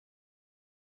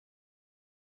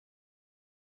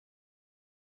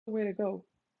the way to go.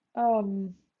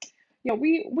 Um, yeah,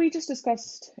 we just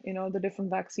discussed, the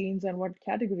different vaccines and what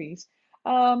categories.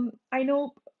 I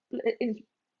know in,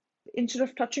 instead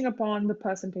of touching upon the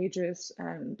percentages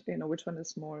and which one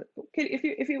is more, okay,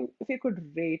 if you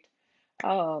could rate,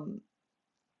 um,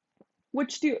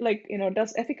 which do you like,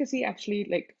 does efficacy actually,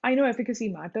 like, I know efficacy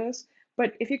matters,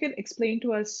 but if you can explain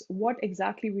to us what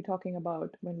exactly we're talking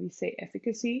about when we say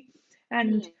efficacy,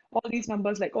 and Mm, all these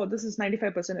numbers like, oh, this is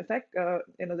 95% effect, the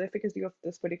efficacy of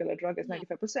this particular drug is mm.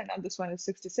 95%, and this one is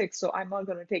 66, so I'm not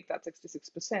going to take that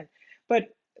 66%. But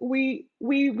we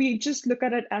just look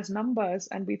at it as numbers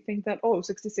and we think that, oh,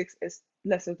 66 is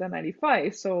lesser than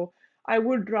 95, so I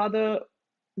would rather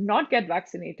not get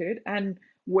vaccinated and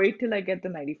wait till I get the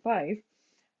 95.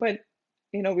 But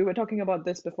we were talking about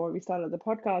this before we started the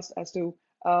podcast as to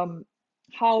um,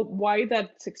 how why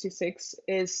that 66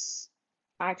 is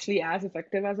actually as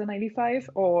effective as a 95,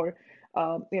 or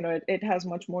it has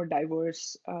much more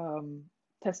diverse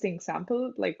testing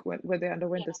sample, like where they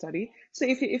underwent the Yeah. study. So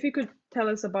if you could tell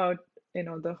us about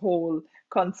the whole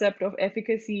concept of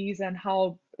efficacies and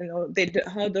how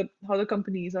how the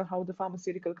companies, or how the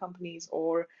pharmaceutical companies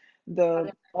or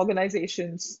the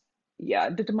organizations, yeah,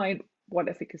 determine what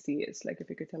efficacy is. Like, if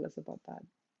you could tell us about that.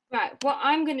 Right, what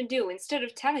I'm going to do, instead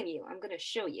of telling you, I'm going to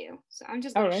show you. So I'm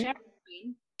just All going to right. share my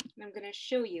screen and I'm going to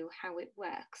show you how it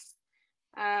works.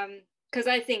 Because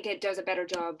I think it does a better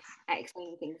job at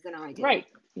explaining things than I do. Right.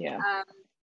 Yeah. Um,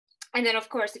 and then, of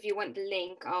course, if you want the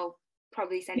link, I'll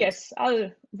probably send it Yes,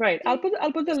 right. I'll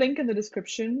to put the link in the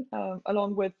description,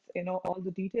 along with all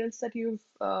the details that you've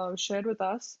shared with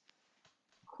us.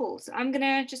 cool. So I'm going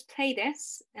to just play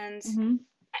this and Mm-hmm.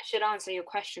 that should answer your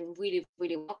question really,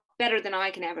 really well, better than I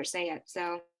can ever say it.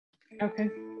 So, Okay.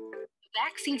 the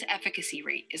vaccine's efficacy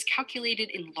rate is calculated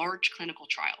in large clinical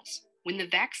trials when the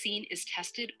vaccine is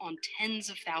tested on tens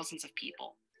of thousands of people.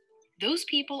 Those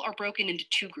people are broken into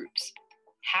two groups.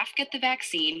 Half get the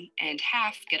vaccine and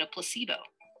half get a placebo.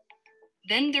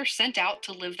 Then they're sent out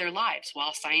to live their lives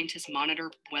while scientists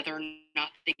monitor whether or not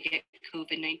they get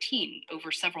COVID-19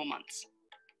 over several months.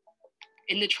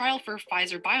 In the trial for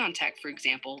Pfizer BioNTech, for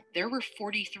example, there were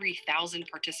 43,000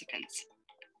 participants.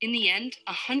 In the end,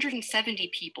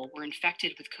 170 people were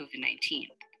infected with COVID-19.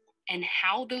 And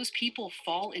how those people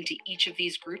fall into each of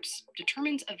these groups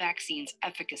determines a vaccine's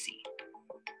efficacy.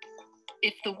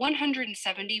 If the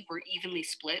 170 were evenly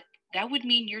split, that would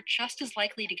mean you're just as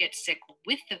likely to get sick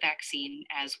with the vaccine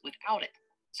as without it.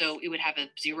 So it would have a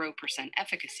 0%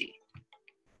 efficacy.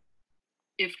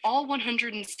 If all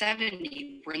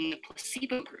 170 were in the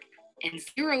placebo group and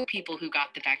 0 people who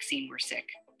got the vaccine were sick,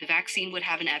 the vaccine would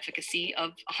have an efficacy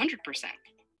of 100%.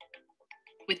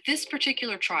 With this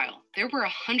particular trial, there were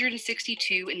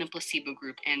 162 in the placebo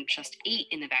group and just 8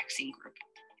 in the vaccine group.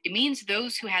 It means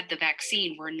those who had the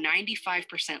vaccine were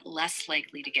 95% less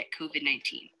likely to get COVID-19.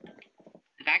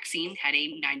 The vaccine had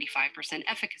a 95%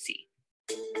 efficacy.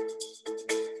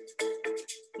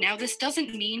 Now, this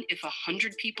doesn't mean if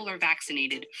 100 people are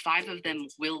vaccinated, 5 of them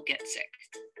will get sick.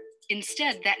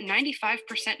 Instead, that 95%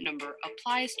 number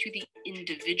applies to the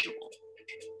individual.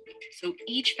 So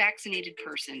each vaccinated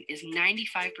person is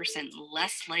 95%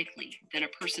 less likely than a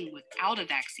person without a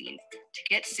vaccine to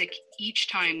get sick each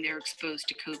time they're exposed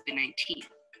to COVID-19.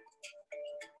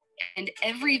 And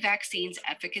every vaccine's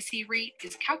efficacy rate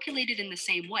is calculated in the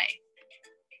same way.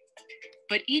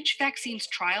 But each vaccine's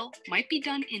trial might be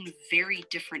done in very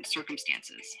different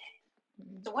circumstances.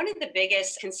 So one of the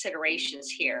biggest considerations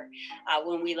here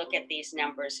when we look at these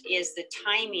numbers is the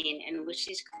timing in which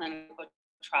these clinical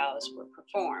trials were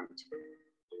performed.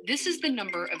 This is the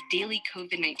number of daily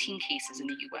COVID-19 cases in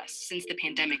the US since the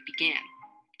pandemic began.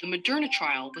 The Moderna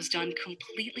trial was done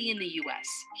completely in the US,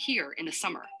 here in the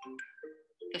summer.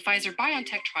 The Pfizer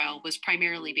BioNTech trial was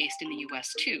primarily based in the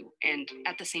US too, and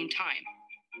at the same time.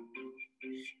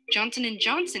 Johnson &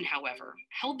 Johnson, however,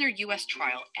 held their US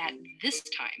trial at this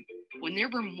time, when there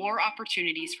were more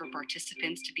opportunities for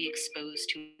participants to be exposed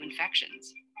to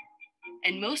infections.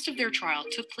 And most of their trial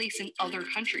took place in other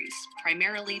countries,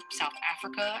 primarily South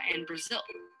Africa and Brazil.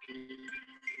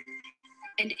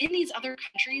 And in these other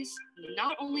countries,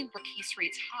 not only were case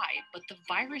rates high, but the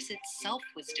virus itself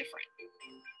was different.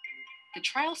 The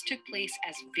trials took place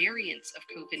as variants of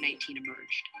COVID-19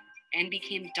 emerged and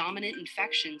became dominant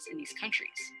infections in these countries,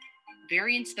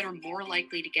 variants that are more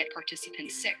likely to get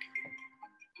participants sick.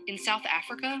 In South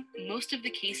Africa, most of the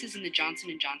cases in the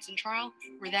Johnson & Johnson trial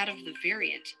were that of the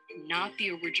variant, not the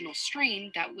original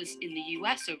strain that was in the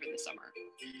US over the summer.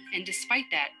 And despite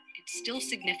that, it still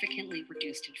significantly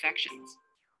reduced infections.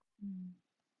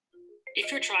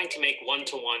 If you're trying to make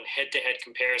one-to-one head-to-head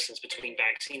comparisons between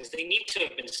vaccines, they need to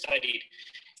have been studied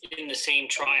in the same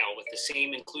trial with the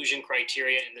same inclusion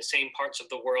criteria in the same parts of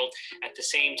the world at the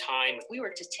same time. If we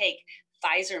were to take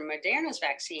Pfizer and Moderna's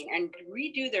vaccine and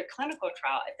redo their clinical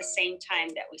trial at the same time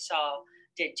that we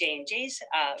did J&J's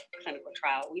clinical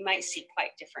trial, we might see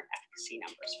quite different efficacy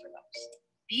numbers for those.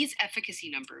 These efficacy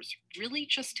numbers really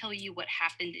just tell you what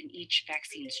happened in each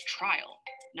vaccine's trial,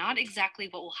 not exactly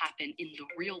what will happen in the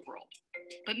real world.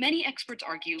 But many experts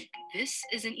argue this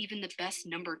isn't even the best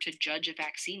number to judge a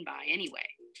vaccine by anyway,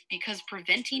 because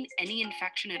preventing any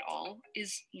infection at all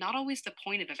is not always the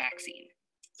point of a vaccine.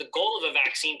 The goal of a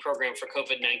vaccine program for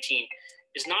COVID-19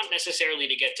 is not necessarily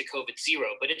to get to COVID-0,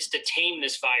 but it's to tame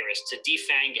this virus, to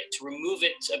defang it, to remove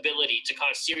its ability to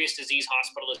cause serious disease,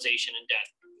 hospitalization, and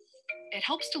death. It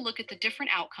helps to look at the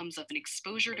different outcomes of an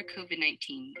exposure to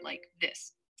COVID-19 like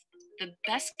this. The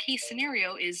best case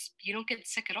scenario is you don't get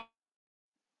sick at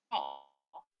all.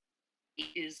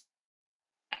 Is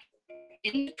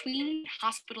in between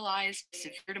hospitalized,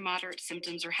 severe to moderate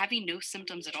symptoms, or having no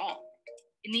symptoms at all.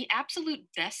 In the absolute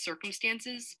best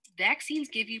circumstances, vaccines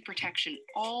give you protection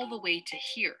all the way to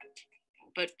here.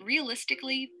 But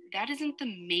realistically, that isn't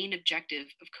the main objective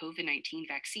of COVID-19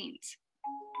 vaccines.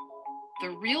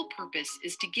 The real purpose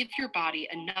is to give your body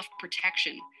enough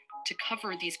protection to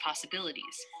cover these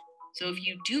possibilities. So if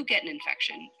you do get an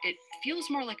infection, it feels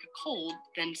more like a cold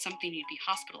than something you'd be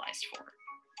hospitalized for.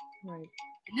 Right.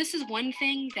 And this is one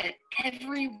thing that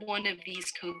every one of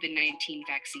these COVID-19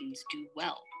 vaccines do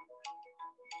well.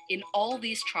 In all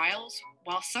these trials,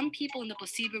 while some people in the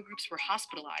placebo groups were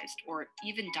hospitalized or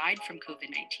even died from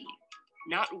COVID-19,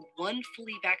 not one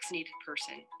fully vaccinated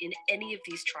person in any of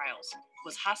these trials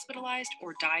was hospitalized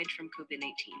or died from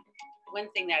COVID-19.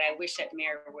 One thing that I wish that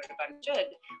Mayor would have understood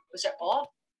was that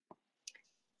all.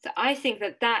 So I think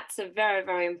that that's a very,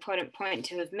 very important point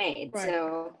to have made. Right.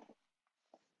 So,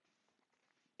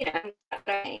 you know,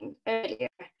 saying earlier,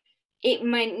 it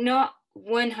might not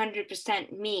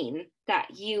 100% mean that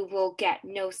you will get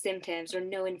no symptoms or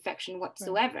no infection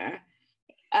whatsoever.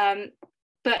 Right.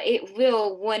 But it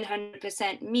will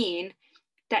 100% mean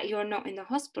that you're not in the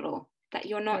hospital, that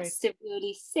you're not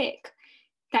severely sick,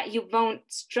 that you won't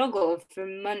struggle for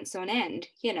months on end.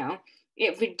 You know,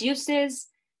 it reduces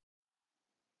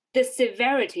the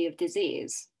severity of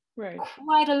disease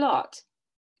quite a lot.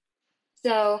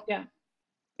 So yeah,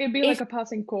 it'd be like a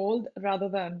passing cold rather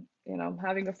than, you know,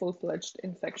 having a full-fledged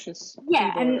infectious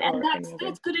fever and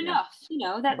that's good enough. You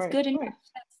know, that's good enough.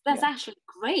 That's actually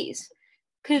great.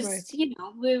 Because you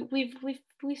know,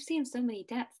 we've seen so many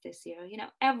deaths this year. You know,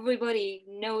 everybody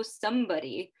knows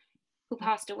somebody who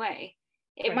passed away.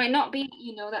 It might not be,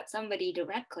 you know, that somebody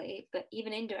directly, but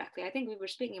even indirectly. I think we were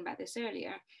speaking about this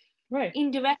earlier. Right.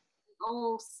 Indirectly, we've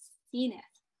all seen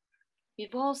it.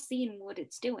 We've all seen what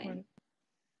it's doing. Right.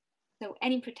 So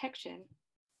any protection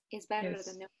is better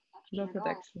than no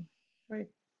protection. Right.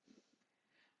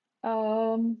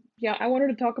 Yeah, I wanted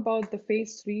to talk about the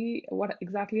phase 3, what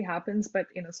exactly happens, but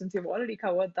you know, since you've already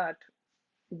covered that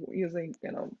using,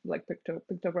 you know, like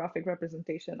pictographic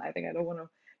representation, I think I don't want to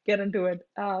get into it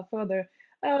further.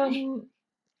 You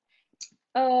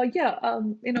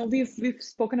know, we've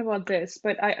spoken about this,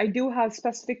 but I do have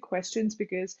specific questions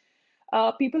because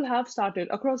people have started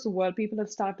across the world. People have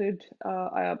started.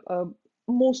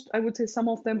 Most, I would say, some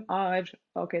of them are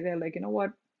okay. They're like, you know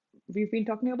what, we've been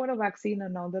talking about a vaccine,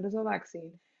 and now there is a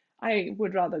vaccine. I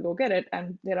would rather go get it.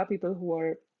 And there are people who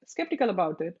are skeptical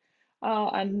about it,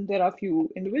 and there are a few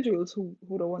individuals who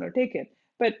don't want to take it.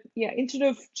 But yeah, instead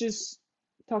of just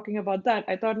talking about that,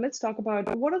 I thought let's talk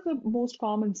about what are the most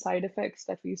common side effects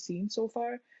that we've seen so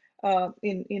far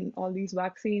in all these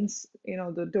vaccines. You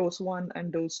know, the dose 1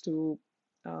 and dose 2.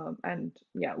 And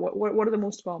yeah, what are the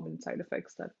most common side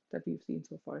effects that we've seen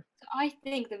so far? So I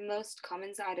think the most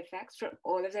common side effects for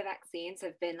all of the vaccines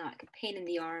have been like pain in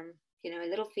the arm, you know, a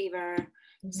little fever,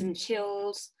 some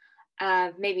chills,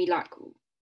 maybe like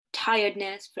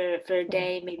tiredness for a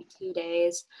day, maybe 2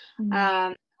 days.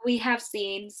 We have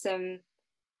seen some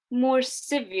more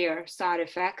severe side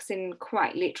effects in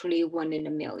quite literally 1 in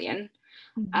a million.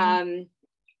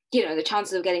 You know, the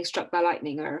chances of getting struck by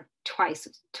lightning are twice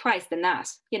than that.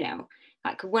 You know,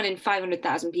 like 1 in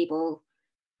 500,000 people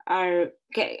are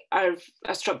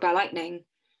struck by lightning.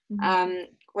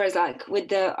 Whereas like with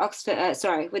the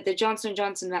with the Johnson &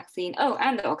 Johnson vaccine,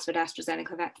 and the Oxford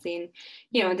AstraZeneca vaccine,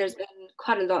 you know, there's been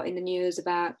quite a lot in the news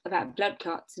about blood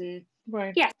clots, and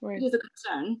it is a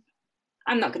concern.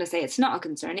 I'm not going to say it's not a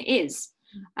concern. It is.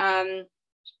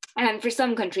 And for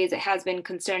some countries, it has been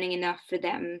concerning enough for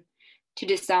them to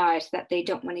decide that they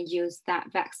don't want to use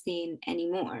that vaccine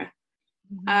anymore.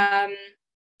 Mm-hmm.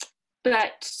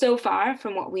 But so far,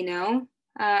 from what we know,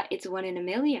 it's 1 in a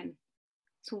million.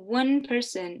 So 1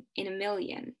 person in a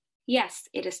million. Yes,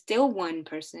 it is still 1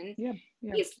 person. Yeah,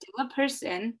 yeah. It's still a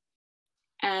person,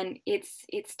 and it's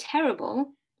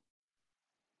terrible.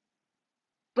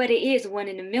 But it is 1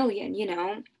 in a million. You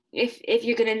know, if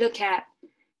you're going to look at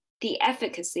the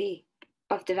efficacy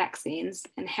of the vaccines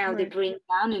and how they bring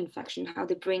down infection, how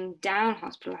they bring down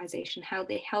hospitalization, how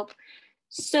they help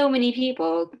so many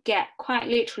people get quite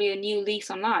literally a new lease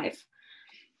on life,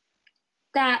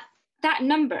 that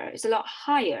number is a lot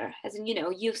higher, as in, you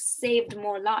know, you've saved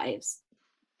more lives.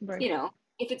 You know,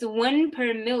 if it's 1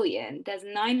 per million, there's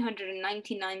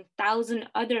 999,000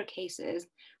 other cases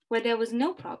where there was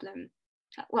no problem.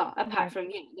 Well, apart from,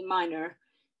 you know, the minor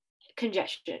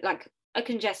congestion, like a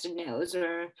congested nose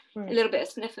or a little bit of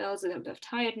sniffles, a little bit of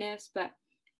tiredness, but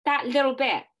that little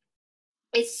bit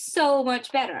is so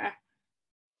much better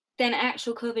than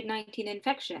actual COVID-19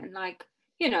 infection. Like,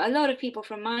 you know, a lot of people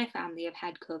from my family have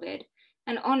had COVID,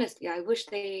 and honestly, I wish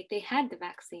they had the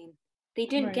vaccine. They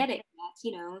didn't get it yet,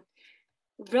 you know.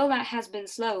 Rollout has been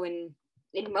slow in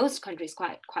most countries,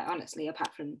 quite honestly,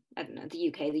 apart from, I don't know, the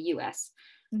UK, the US.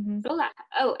 Rollout,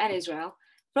 and Israel.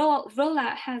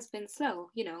 Rollout has been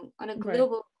slow, you know, on a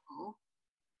global level.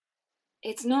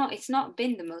 It's not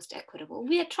been the most equitable.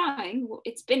 We are trying.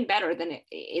 It's been better than it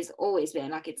is always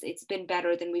been. Like it's been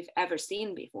better than we've ever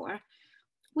seen before.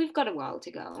 We've got a while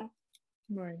to go.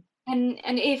 And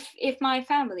if my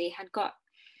family had got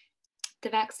the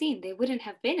vaccine, they wouldn't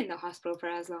have been in the hospital for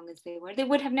as long as they were. They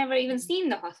would have never even seen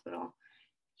the hospital.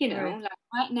 You know, like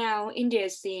right now, India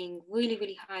is seeing really,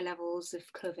 really high levels of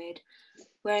COVID.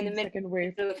 We're in the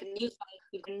middle of a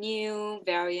new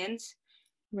variant.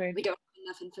 We don't have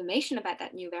enough information about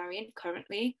that new variant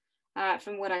currently.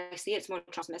 From what I see, it's more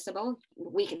transmissible.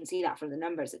 We can see that from the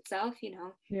numbers itself, you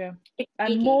know. Yeah,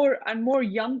 and more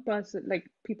young person, like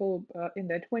people in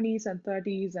their 20s and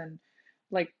 30s, and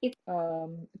like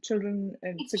children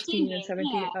in 16 and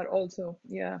 17 are also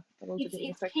getting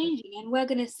affected. It's changing, and we're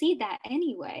going to see that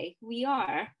anyway. We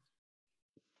are.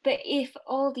 But if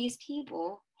all these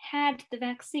people had the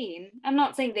vaccine, I'm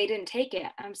not saying they didn't take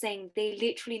it, I'm saying they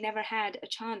literally never had a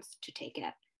chance to take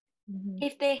it.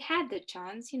 If they had the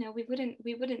chance, you know, we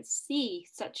wouldn't see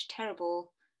such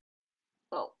terrible,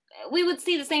 well, we would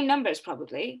see the same numbers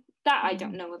probably, that I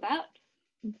don't know about,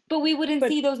 but we wouldn't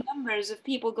see those numbers of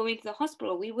people going to the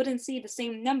hospital. We wouldn't see the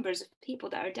same numbers of people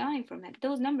that are dying from it.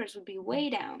 Those numbers would be way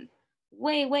down,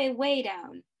 way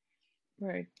down.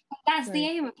 That's the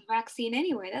aim of the vaccine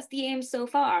anyway. That's the aim so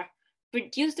far.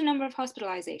 Reduce the number of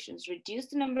hospitalizations, reduce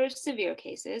the number of severe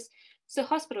cases, so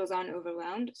hospitals aren't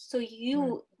overwhelmed, so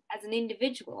you as an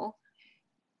individual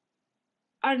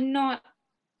are not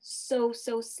so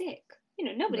sick. You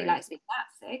know, nobody likes being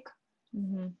that sick.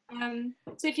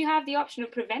 So if you have the option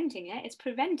of preventing it, it's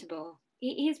preventable.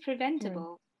 It is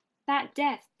preventable. That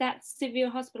death, that severe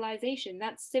hospitalization,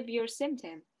 that severe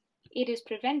symptom, it is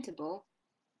preventable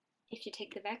if you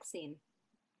take the vaccine.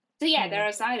 So yeah, there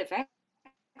are side effects.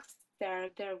 There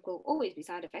will always be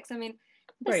side effects. I mean,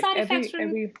 the side effects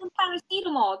from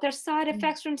paracetamol. There's side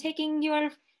effects from taking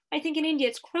your, I think in India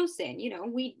it's crocin. You know, I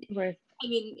mean,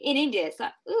 in India it's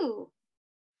like, oh,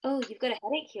 you've got a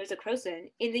headache, here's a crocin.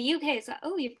 In the UK it's like,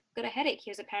 oh, you've got a headache,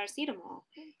 here's a paracetamol.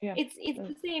 It's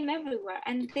the same everywhere,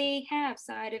 and they have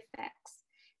side effects.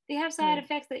 They have side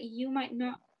effects that you might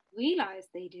not realize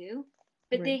they do,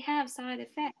 but they have side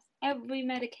effects. Every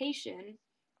medication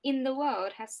in the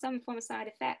world has some form of side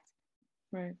effect.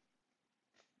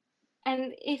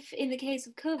 And if in the case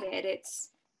of COVID, it's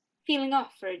feeling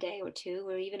off for a day or two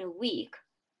or even a week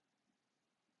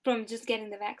from just getting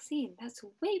the vaccine, that's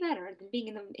way better than being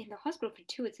in the hospital for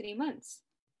 2 or 3 months.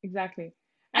 Exactly.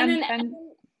 And then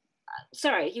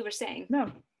sorry, you were saying? No,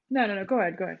 go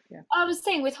ahead. Yeah. I was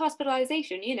saying with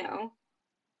hospitalization, you know,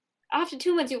 after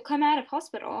 2 months you'll come out of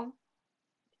hospital,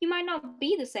 you might not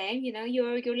be the same, you know,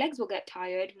 your legs will get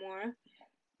tired more.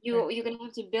 You're going to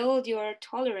have to build your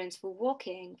tolerance for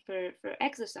walking, for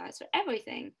exercise, for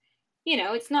everything. You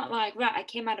know, it's not like, right, I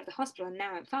came out of the hospital and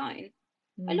now I'm fine.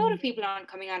 A lot of people aren't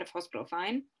coming out of hospital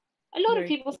fine. A lot of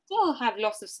people still have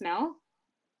loss of smell,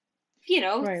 you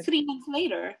know, 3 months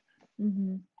later.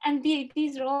 And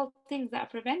these are all things that are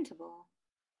preventable.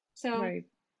 So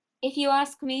if you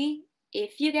ask me,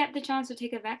 if you get the chance to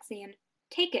take a vaccine,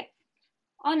 take it.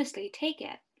 Honestly, take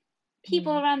it.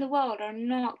 People around the world are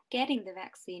not getting the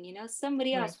vaccine, you know.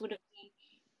 Somebody else would have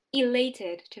been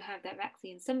elated to have that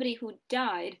vaccine. Somebody who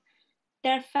died,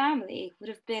 their family would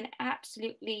have been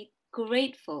absolutely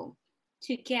grateful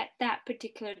to get that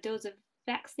particular dose of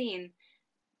vaccine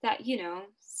that, you know,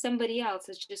 somebody else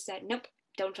has just said, nope,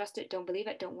 don't trust it, don't believe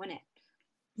it, don't want it.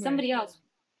 Right. Somebody else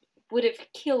would have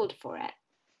killed for it.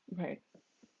 Right.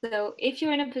 So if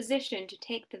you're in a position to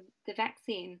take the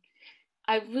vaccine,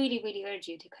 I really, really urge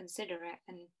you to consider it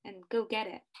and go get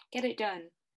it done.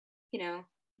 You know,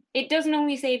 it doesn't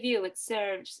only save you, it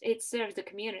serves the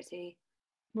community.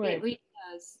 Right. It really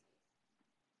does.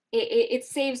 It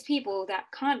saves people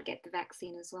that can't get the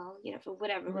vaccine as well, you know, for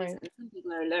whatever reason. Some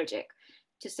people are allergic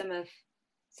to some of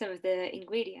the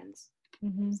ingredients.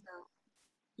 Mm-hmm. So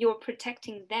you're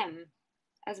protecting them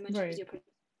as much Right. as you're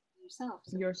protecting yourself.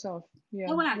 So Yourself. Yeah.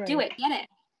 go out, do it, get it.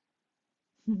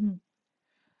 Mm-hmm.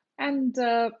 And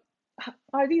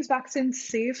are these vaccines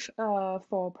safe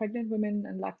for pregnant women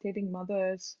and lactating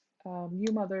mothers,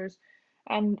 new mothers?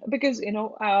 And because,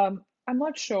 I'm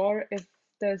not sure if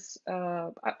there's,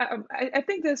 I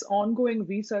think there's ongoing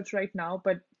research right now,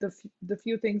 but the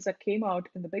few things that came out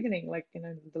in the beginning, like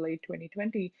in the late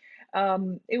 2020,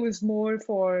 it was more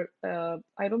for,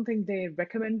 I don't think they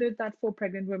recommended that for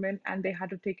pregnant women, and they had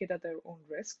to take it at their own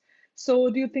risk.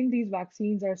 So do you think these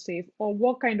vaccines are safe, or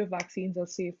what kind of vaccines are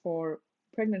safe for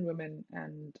pregnant women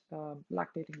and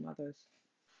lactating mothers?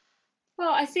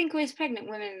 Well, I think with pregnant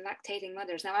women and lactating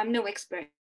mothers, now I'm no expert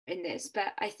in this,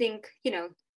 but I think, you know,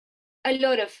 a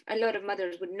lot of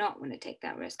mothers would not want to take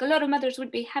that risk. A lot of mothers would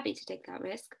be happy to take that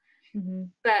risk. Mm-hmm.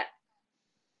 But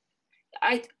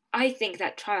I think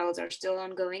that trials are still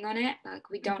ongoing on it.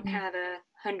 Like, we don't have a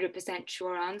 100%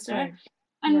 sure answer. Right.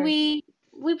 And Right.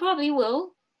 we probably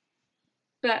will,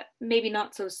 but maybe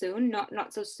not so soon,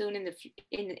 not so soon in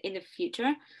the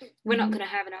future. We're not going to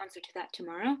have an answer to that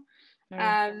tomorrow.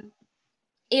 Right.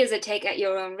 Is a take at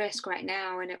your own risk right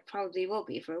now, and it probably will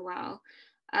be for a while.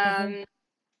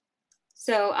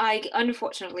 So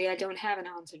unfortunately, I don't have an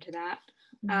answer to that.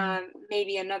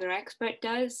 Maybe another expert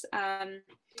does.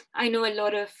 I know a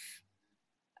lot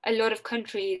of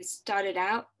countries started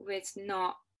out with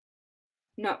not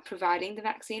providing the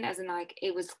vaccine, as in, like,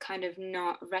 it was kind of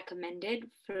not recommended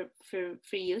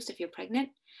for use if you're pregnant.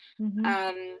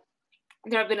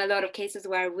 There have been a lot of cases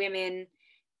where women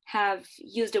have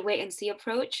used a wait and see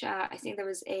approach. I think there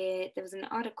was an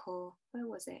article, where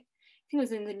was it? I think it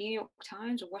was in the New York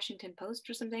Times or Washington Post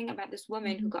or something, about this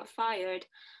woman who got fired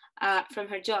from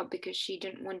her job because she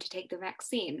didn't want to take the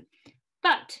vaccine.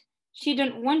 But she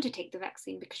didn't want to take the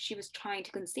vaccine because she was trying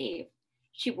to conceive.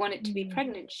 She wanted to be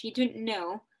pregnant. She didn't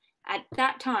know at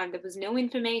that time, there was no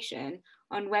information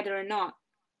on whether or not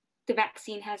the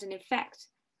vaccine has an effect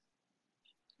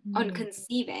on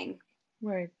conceiving.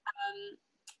 Right.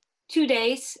 To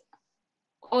date,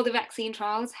 all the vaccine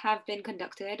trials have been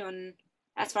conducted on,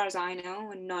 as far as I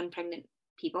know, on non-pregnant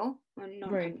people, or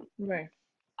non-pregnant. Right.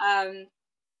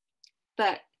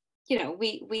 But, you know,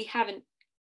 we haven't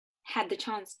had the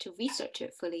chance to research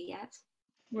it fully yet.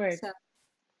 Right.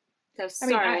 So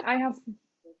sorry. I have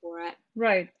for it.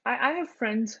 Right. I have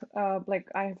friends, like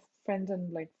I have friends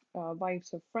and like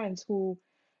wives of friends who,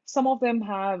 some of them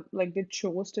have, like, they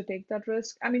chose to take that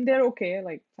risk. I mean, they're okay,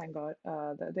 like, thank God,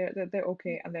 they're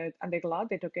okay, and they're glad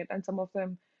they took it. And some of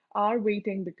them are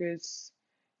waiting because,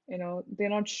 they're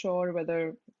not sure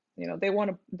whether, they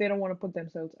don't want to put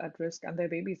themselves at risk and their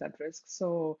babies at risk.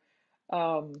 So,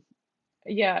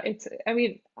 yeah, I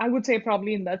mean, I would say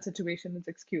probably in that situation, it's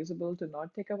excusable to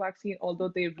not take a vaccine, although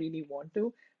they really want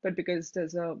to, but because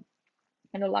there's a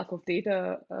lack of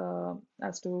data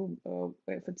as to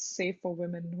if it's safe for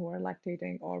women who are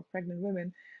lactating or pregnant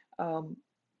women.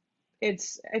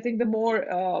 I think the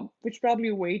more, which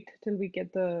probably wait till we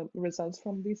get the results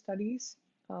from these studies.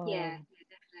 Yeah,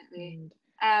 definitely.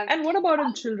 And what about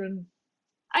in children?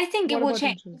 I think it What will about in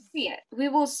change. children? See it. We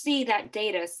will see that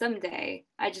data someday.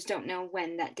 I just don't know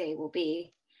when that day will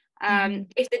be.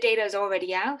 If the data is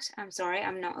already out, I'm sorry,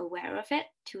 I'm not aware of it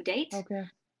to date. Okay.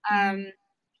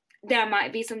 There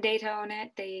might be some data on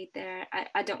it.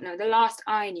 I don't know. The last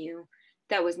I knew,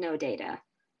 there was no data.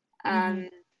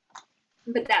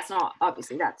 But that's not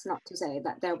to say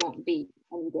that there won't be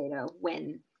any data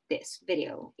when this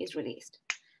video is released.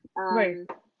 Right.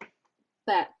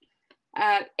 But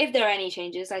if there are any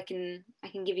changes, I can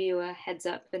give you a heads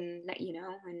up and let you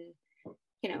know,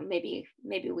 and maybe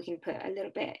we can put a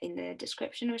little bit in the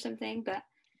description or something. But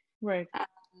right.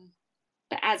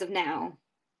 But as of now,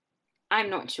 I'm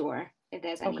not sure if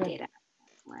there's any data.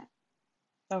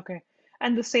 Okay.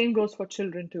 And the same goes for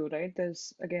children too, right?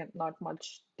 There's, again, not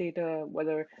much data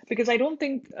because I don't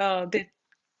think they're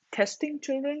testing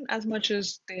children as much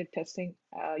as they're testing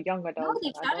young adults. No,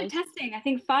 they started adults. testing. I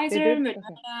think Pfizer,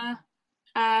 Moderna.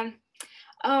 Okay.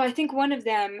 I think one of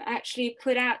them actually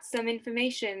put out some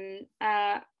information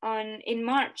in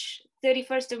March,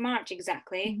 31st of March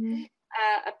exactly,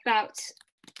 about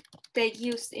their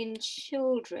use in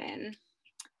children.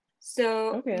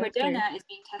 So Okay, that's great. Moderna is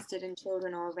being tested in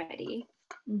children already,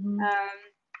 Mm-hmm.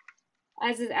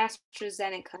 as is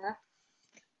AstraZeneca.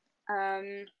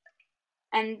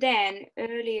 And then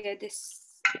earlier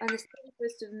on the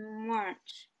 31st of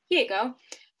March, here you go,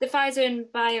 the Pfizer and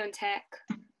BioNTech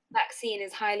vaccine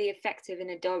is highly effective in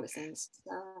adolescents.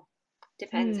 So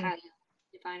depends how you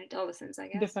define adolescents, I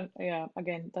guess. Different, yeah.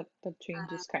 Again, that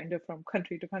changes kind of from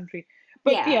country to country.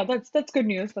 But yeah, that's good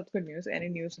news. That's good news. Any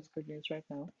news is good news right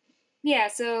now. Yeah.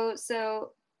 So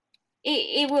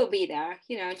it will be there.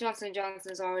 You know, Johnson &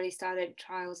 Johnson's already started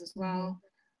trials as well.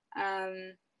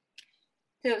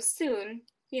 So soon,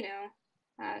 you know,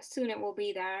 soon it will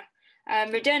be there.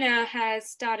 Moderna has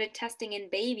started testing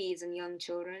in babies and young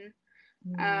children.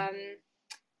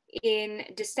 In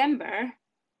December,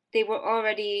 they were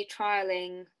already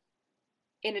trialing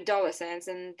in adolescents,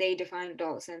 and they define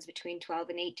adolescents between 12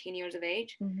 and 18 years of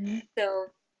age. So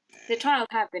the trials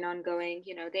have been ongoing.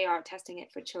 You know, they are testing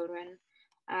it for children.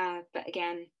 But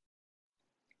again,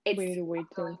 it's way to wait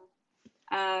till.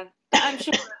 But I'm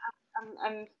sure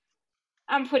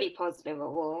I'm pretty positive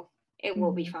it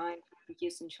will be fine for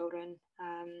use in children.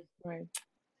 Right.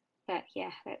 But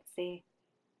yeah, let's see.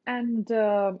 And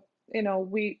you know,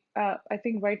 we I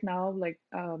think right now, like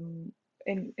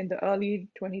in the early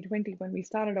 2020 when we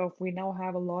started off, we now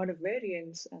have a lot of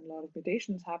variants and a lot of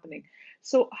mutations happening.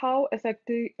 So how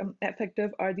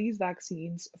effective are these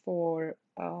vaccines for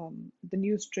the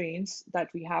new strains that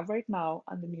we have right now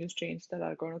and the new strains that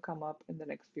are going to come up in the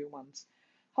next few months?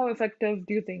 How effective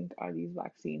do you think are these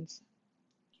vaccines?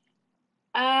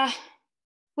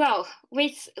 Well,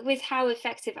 with how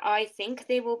effective I think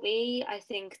they will be, I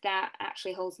think that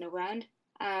actually holds no ground.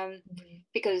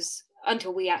 Because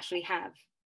until we actually have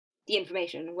the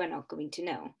information, we're not going to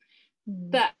know.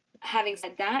 But having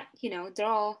said that, you know, they're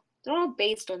all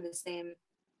based on the same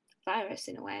virus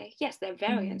in a way. Yes, they're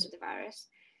variants of the virus,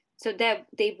 so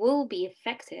they will be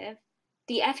effective.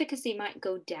 The efficacy might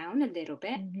go down a little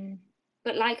bit,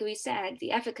 but like we said,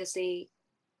 the efficacy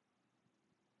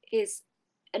is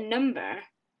a number,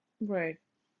 right?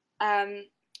 And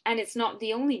it's not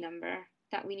the only number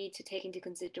that we need to take into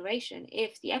consideration.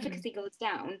 If the efficacy goes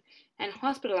down and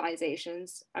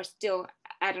hospitalizations are still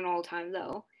at an all-time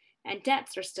low and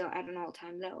deaths are still at an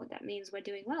all-time low, that means we're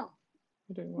doing well.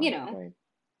 You know, right.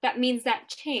 That means that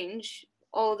change,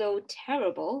 although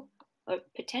terrible or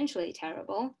potentially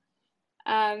terrible,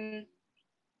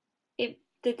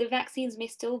 the vaccines may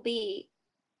still be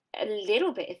a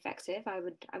little bit effective. I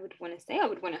would want to say, I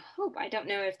would want to hope. I don't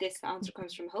know if this answer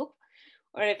comes from hope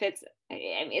or if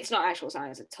it's not actual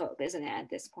science, it's hope, isn't it, at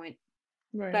this point?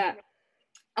 Right. But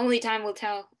only time will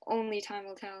tell. Only time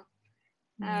will tell.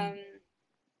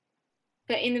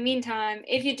 But in the meantime,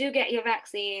 if you do get your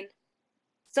vaccine,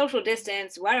 social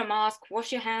distance, wear a mask,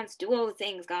 wash your hands, do all the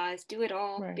things, guys. Do it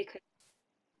all,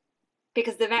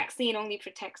 because the vaccine only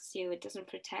protects you. It doesn't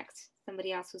protect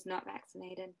somebody else who's not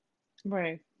vaccinated.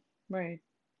 Right.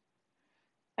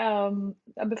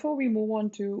 Before we move on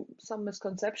to some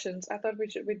misconceptions, I thought we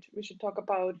should talk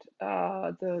about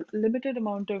the limited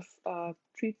amount of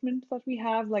treatment that we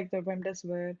have, like the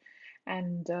remdesivir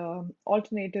and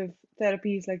alternative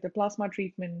therapies like the plasma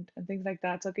treatment and things like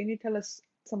that. So can you tell us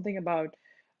something about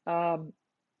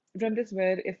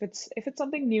remdesivir? If it's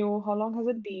something new, how long has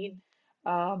it been,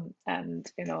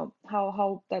 and you know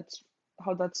how that's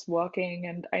working?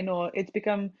 And I know it's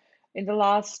become, in the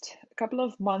last couple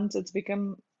of months, it's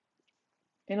become,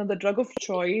 you know, the drug of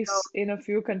choice in a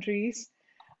few countries.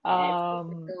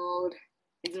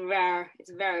 It's rare.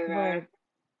 It's very rare. Right.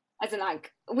 As in,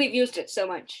 like, we've used it so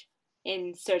much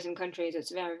in certain countries,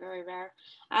 it's very, very rare.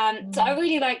 So I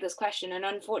really like this question, and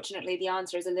unfortunately the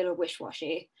answer is a little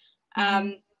wish-washy,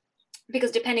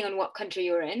 because depending on what country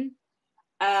you're in,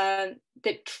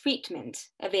 the treatment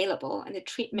available and the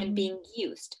treatment being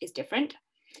used is different.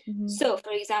 So,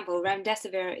 for example,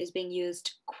 remdesivir is being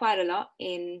used quite a lot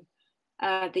in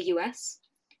the US.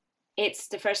 It's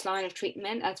the first line of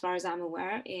treatment, as far as I'm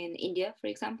aware, in India, for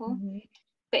example.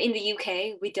 But in the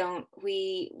UK,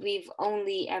 we've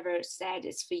only ever said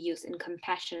it's for use in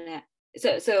compassionate.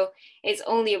 So it's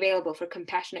only available for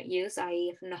compassionate use,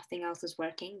 i.e. if nothing else is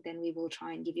working, then we will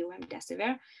try and give you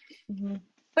remdesivir.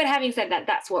 But having said that,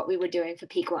 that's what we were doing for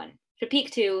peak 1. For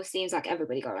peak 2, seems like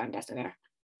everybody got remdesivir.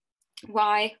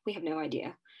 Why? We have no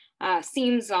idea.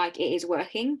 Seems like it is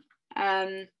working,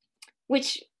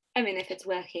 which, I mean, if it's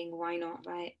working, why not,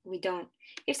 right? We don't.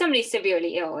 If somebody's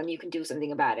severely ill and you can do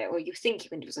something about it, or you think you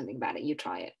can do something about it, you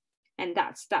try it. And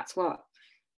that's what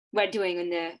we're doing in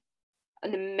the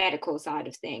on the medical side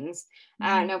of things.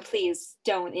 Mhm. Now, please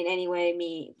don't in any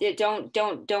way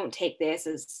don't take this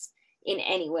as in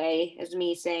any way as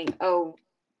me saying, oh,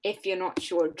 if you're not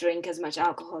sure, drink as much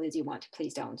alcohol as you want,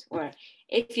 please don't. Or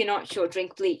if you're not sure,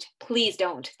 drink bleach, please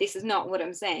don't. This is not what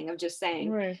I'm saying. I'm just saying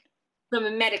Right. from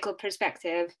a medical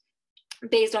perspective,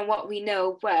 based on what we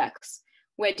know works,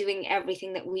 we're doing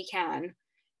everything that we can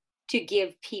to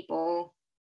give people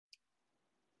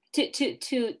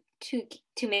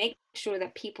to make sure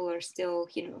that people are still,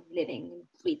 you know, living and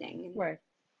breathing and, Right.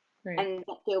 Right. and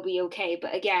that they'll be okay.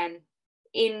 But again,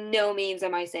 in no means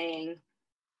am I saying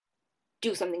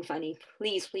do something funny.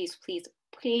 Please, please, please,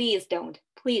 please don't.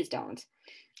 Please don't.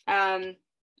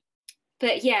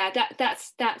 But yeah,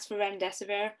 that's for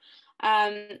remdesivir.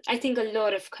 I think a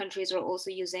lot of countries are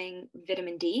also using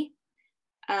vitamin D.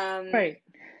 Right.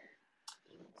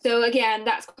 So again,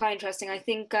 that's quite interesting. I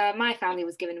think my family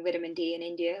was given vitamin D in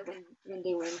India when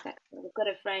they were infected. I've got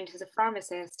a friend who's a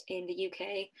pharmacist in the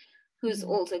UK who's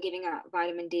also giving out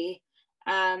vitamin D.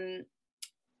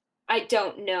 I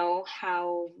don't know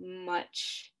how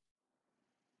much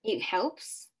it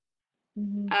helps,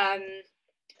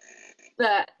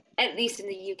 but at least in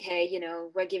the UK, you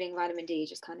know, we're giving vitamin D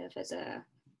just kind of as a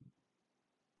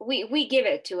we give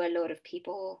it to a lot of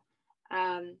people.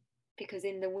 Because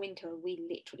in the winter we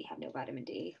literally have no vitamin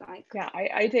D. Like Yeah,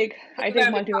 I take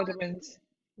multivitamins,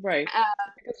 right,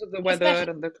 because of the weather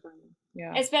and the climate.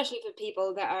 Yeah. Especially for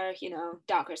people that are, you know,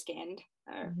 darker skinned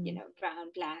or, you know,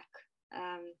 brown, black,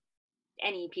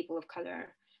 any people of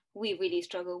color, we really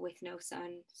struggle with no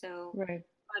sun. So right.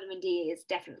 vitamin D is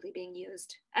definitely being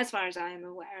used, as far as I am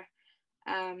aware,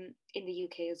 in the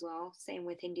UK as well. Same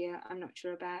with India. I'm not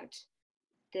sure about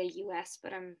the US,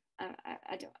 but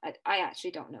I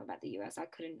actually don't know about the US. I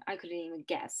couldn't even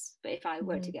guess. But if I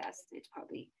were to guess,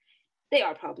 they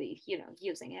are probably, you know,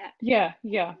 using it. Yeah,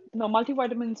 yeah. No,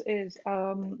 multivitamins is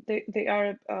they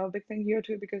are a big thing here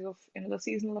too because of, you know, the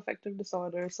seasonal affective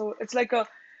disorder. So it's like a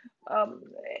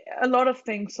lot of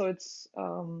things. So it's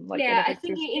like it Yeah, I affects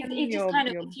think your skin, it's just kind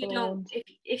of, your if you don't, bones.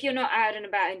 if you're not out and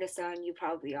about in the sun, you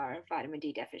probably are vitamin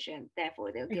D deficient.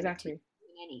 Therefore, they'll give it to you Exactly.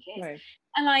 in any case. Right.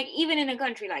 And like even in a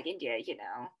country like India, you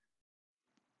know,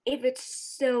 if it's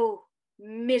so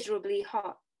miserably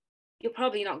hot, you're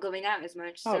probably not going out as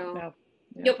much. Oh, So yeah.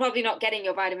 you're probably not getting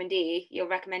your vitamin D, your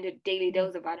recommended daily Yeah.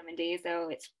 dose of vitamin D.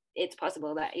 So it's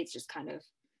possible that it's just kind of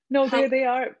No, they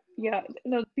are, yeah.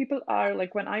 No, people are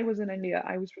like, when I was in India,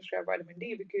 I was prescribed vitamin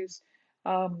D because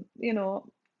you know,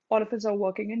 all of us are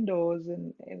working indoors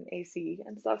in AC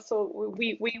and stuff. So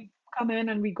we come in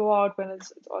and we go out when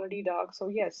it's already dark. So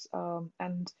yes,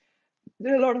 and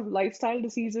there are a lot of lifestyle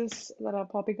diseases that are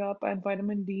popping up, and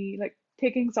vitamin D, like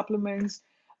taking supplements,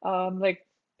 like,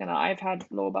 you know, I've had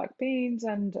low back pains,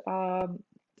 and the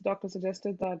doctor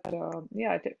suggested that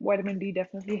yeah, vitamin D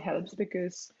definitely helps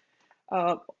because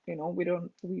uh, you know, we've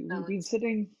been balance.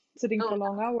 sitting Oh for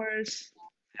long hours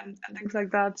and things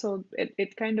like that. So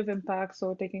it kind of impacts.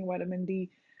 So taking vitamin D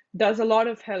does a lot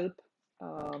of help.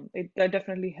 It that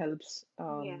definitely helps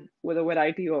yeah, with a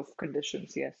variety of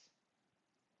conditions. Yes.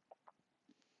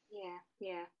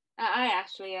 yeah. I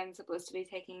actually am supposed to be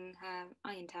taking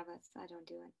iron tablets. I don't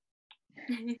do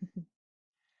it.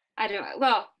 I don't.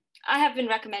 Well, I have been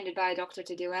recommended by a doctor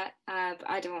to do it, but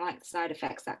I don't like the side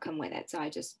effects that come with it. So I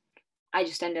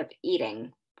just end up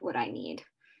eating what I need.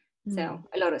 So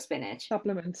a lot of spinach,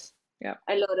 Supplements. Yeah.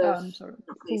 a lot of Sorry.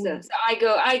 broccoli. So Food. I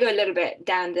go a little bit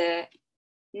down the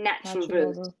natural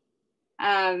Natural route.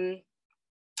 order.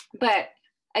 But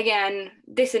again,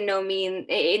 this in no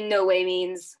way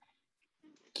means,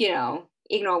 you know,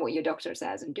 ignore what your doctor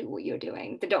says and do what you're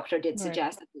doing. The doctor did Right.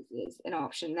 suggest that this is an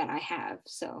option that I have.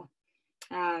 So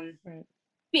Right.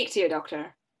 speak to your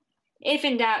doctor. If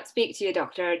in doubt, speak to your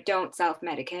doctor. Don't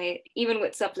self-medicate. Even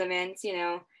with supplements, you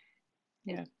know,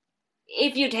 Yeah.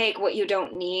 if you take what you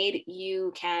don't need,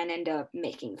 you can end up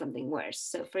making something worse.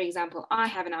 So for example, I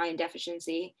have an iron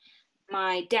deficiency.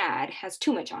 My dad has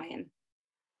too much iron.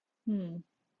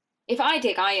 If I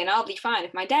take iron, I'll be fine.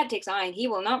 If my dad takes iron, he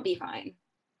will not be fine.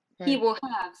 Right. He will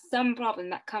have some problem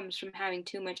that comes from having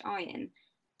too much iron.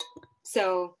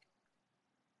 So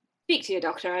speak to your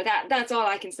doctor. That's all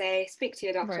I can say. Speak to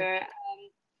your doctor. Right.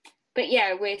 But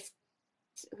yeah, with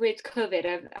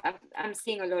COVID, I'm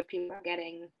seeing a lot of people are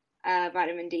getting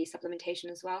vitamin D supplementation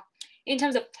as well. In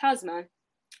terms of plasma,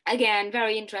 again,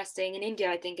 very interesting. In India,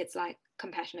 I think it's like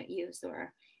compassionate use,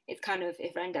 or it's kind of,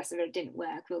 if remdesivir didn't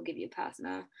work, we'll give you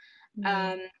plasma.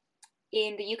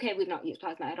 In the UK, we've not used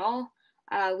plasma at all.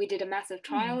 We did a massive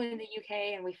trial in the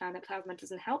UK and we found that plasma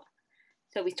doesn't help.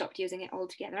 So we stopped using it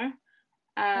altogether.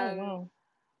 Oh, wow.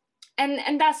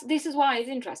 this is why it's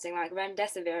interesting. Like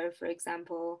remdesivir, for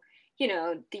example, you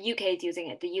know, the UK is using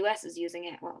it, the US is using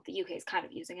it. Well, the UK is kind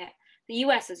of using it. The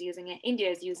US is using it. India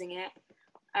is using it.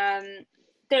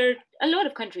 There are a lot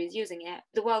of countries using it.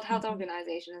 The World Health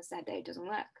Organization has said that it doesn't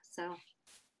work. So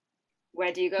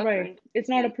where do you go? Right. It's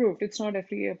not approved. It's not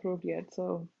FDA approved yet.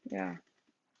 So yeah.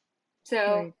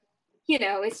 So, you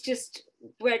know, it's just,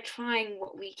 we're trying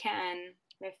what we can.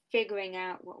 We're figuring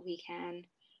out what we can.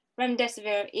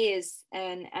 Remdesivir is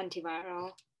an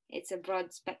antiviral. It's a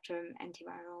broad spectrum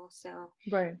antiviral. So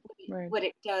what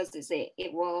it does is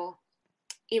it will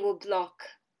block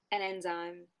an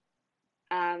enzyme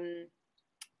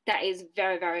that is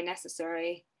very, very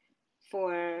necessary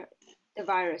for the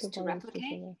virus to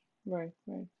replicate. Right.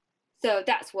 So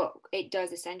that's what it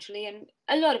does essentially. And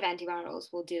a lot of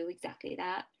antivirals will do exactly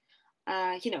that,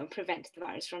 you know, prevent the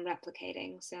virus from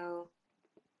replicating. So,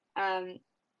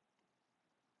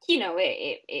 you know,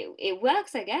 it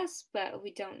works, I guess, but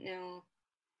we don't know.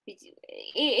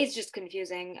 It's just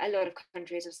confusing. A lot of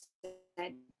countries have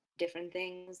said different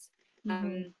things.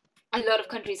 A lot of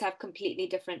countries have completely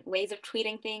different ways of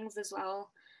treating things as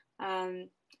well.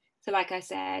 So like I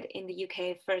said, in the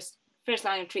UK, first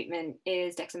line of treatment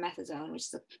is dexamethasone,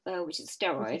 which is a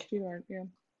steroid.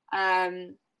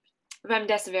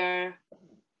 Remdesivir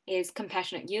is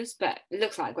compassionate use, but it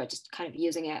looks like we're just kind of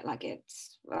using it like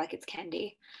it's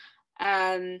candy.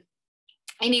 In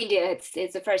India, it's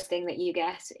the first thing that you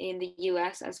get. In the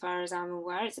US, as far as I'm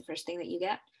aware, it's the first thing that you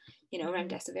get, you know,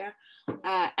 remdesivir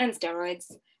and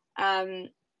steroids. And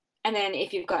then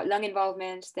if you've got lung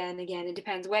involvement, then again, it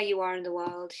depends where you are in the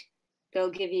world. They'll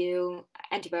give you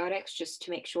antibiotics just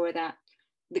to make sure that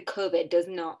the COVID does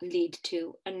not lead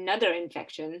to another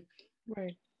infection.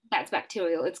 Right. That's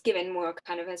bacterial. It's given more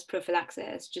kind of as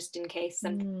prophylaxis, just in case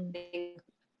something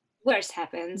worse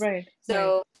happens. Right.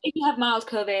 So if you have mild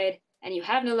COVID and you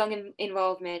have no lung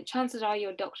involvement, chances are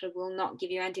your doctor will not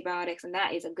give you antibiotics, and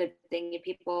that is a good thing. If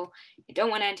people, you don't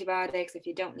want antibiotics if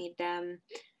you don't need them.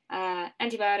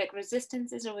 Antibiotic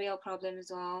resistance is a real problem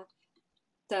as well.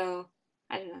 So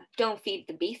I don't know, don't feed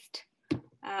the beast.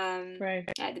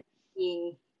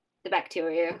 Being the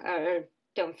bacteria, or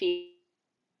don't feed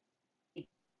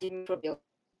the microbial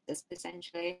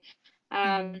essentially.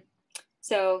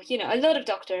 So, you know, a lot of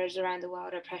doctors around the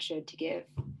world are pressured to give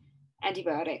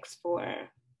antibiotics for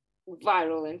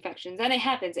viral infections, and it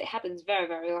happens very,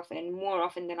 very often, more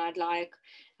often than I'd like.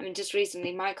 I mean, just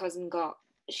recently my cousin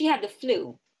she had the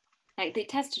flu. Like, they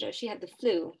tested her, she had the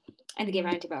flu, and they gave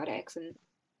her antibiotics, and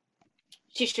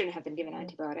she shouldn't have been given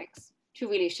antibiotics. She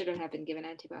really shouldn't have been given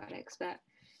antibiotics, but,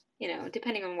 you know,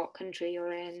 depending on what country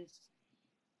you're in,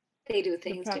 they do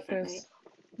things differently.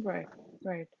 Right.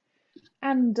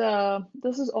 And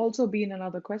this has also been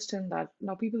another question that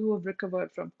now people who have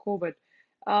recovered from COVID,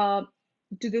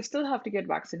 do they still have to get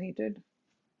vaccinated?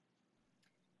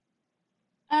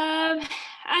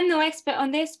 I'm no expert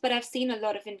on this, but I've seen a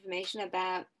lot of information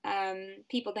about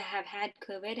people that have had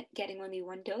COVID getting only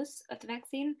one dose of the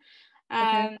vaccine.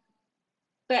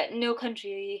 But no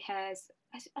country has,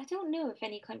 I don't know if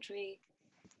any country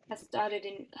has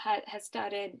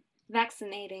started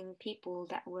vaccinating people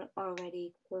that were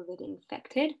already COVID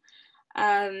infected.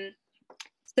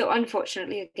 So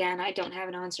unfortunately, again, I don't have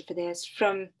an answer for this.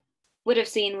 From what I've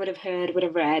seen, what I've heard, what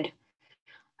I've read,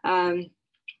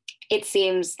 it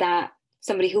seems that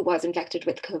somebody who was infected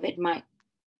with COVID might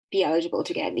be eligible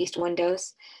to get at least one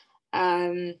dose.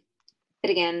 But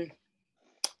again,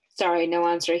 sorry, no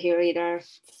answer here either.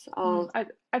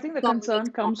 I think the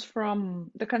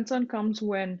concern comes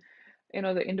when, you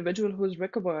know, the individual who's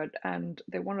recovered and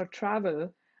they want to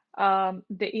travel,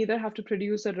 they either have to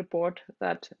produce a report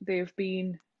that they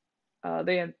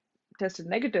are tested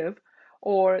negative,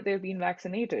 or they've been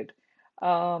vaccinated.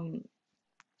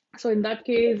 So in that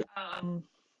case,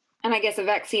 and I guess a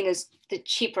vaccine is the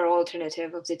cheaper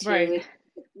alternative of the two. It's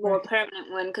a more permanent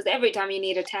one, because every time you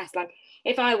need a test, like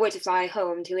if I were to fly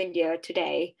home to India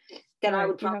today, then I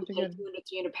would probably pay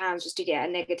 £200-300 just to get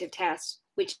a negative test,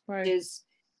 which is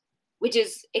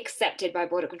accepted by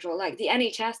border control. Like the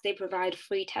NHS, they provide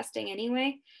free testing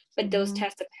anyway, but those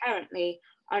tests apparently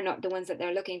are not the ones that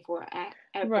they're looking for at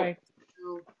airports.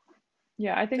 So,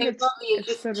 I think it's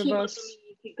just the reverse. cheaper for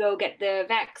me to go get the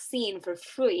vaccine for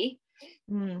free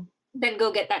than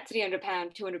go get that £300,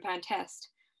 £200 test.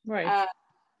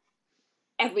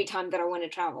 Every time that I want to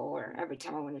travel, or every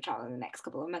time I want to travel in the next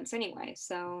couple of months anyway.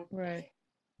 So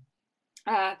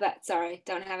but sorry,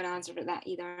 don't have an answer for that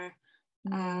either.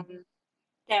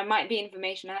 There might be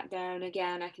information out there, and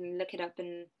again, I can look it up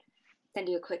and send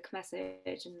you a quick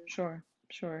message. And Sure.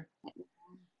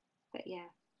 But yeah.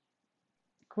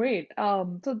 Great.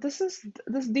 So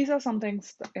these are some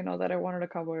things that I wanted to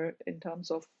cover in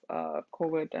terms of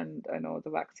COVID and the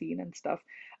vaccine and stuff.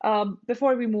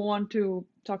 Before we move on to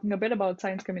talking a bit about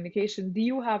science communication, do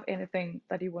you have anything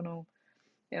that you want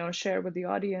to share with the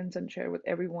audience and share with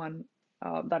everyone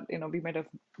that we might have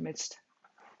missed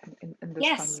in this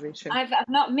Yes, conversation? I've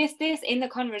not missed this in the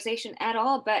conversation at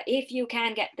all. But if you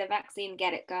can get the vaccine,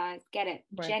 get it, guys. Get it.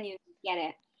 Right. Genuinely get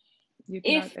it. You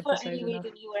If cannot for emphasize any enough.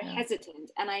 reason you are Yeah.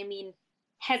 hesitant, and I mean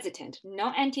hesitant,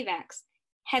 not anti-vax,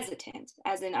 hesitant,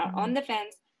 as in are Mhm. on the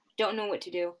fence, don't know what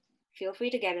to do, feel free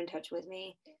to get in touch with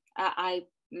me. I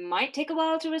might take a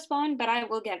while to respond, but I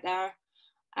will get there.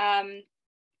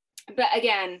 But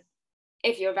again,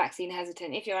 if you're vaccine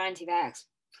hesitant, if you're anti-vax,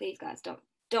 please, guys,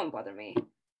 don't bother me,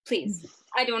 please.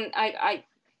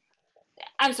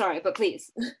 I'm sorry, but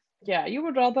please. Yeah, you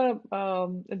would rather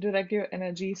direct your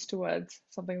energies towards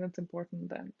something that's important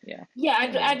than Yeah,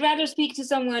 I'd rather speak to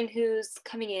someone who's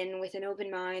coming in with an open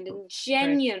mind and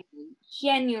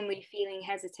genuinely feeling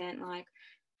hesitant, like,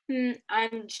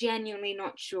 I'm genuinely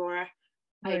not sure.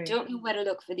 I Right. don't know where to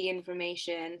look for the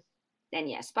information. Then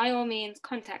yes, by all means,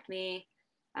 contact me.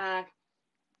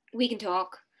 We can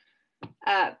talk.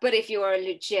 But if you're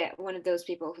legit one of those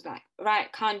people who's like,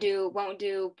 right, can't do,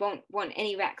 won't want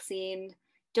any vaccine,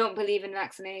 don't believe in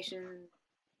vaccination,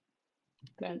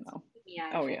 Then no.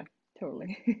 yeah, Oh yeah,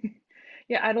 totally.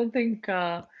 Yeah, I don't think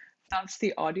that's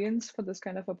the audience for this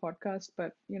kind of a podcast,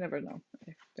 but you never know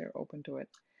if they're open to it.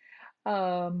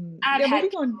 I've Yeah, had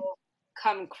moving on. people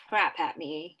come crap at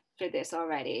me for this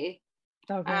already.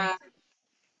 Okay.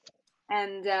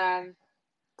 And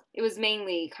it was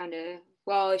mainly kind of,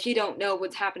 well, if you don't know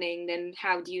what's happening, then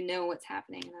how do you know what's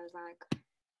happening? And I was like,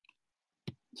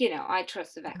 I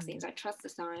trust the vaccines. I trust the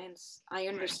science. I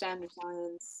understand the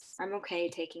science. I'm okay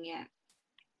taking it.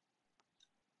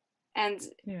 And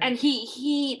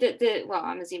well,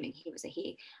 I'm assuming he was a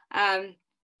he.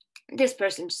 This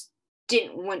person just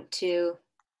didn't want to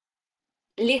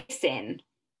listen,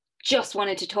 just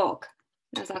wanted to talk.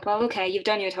 And I was like, well, okay, you've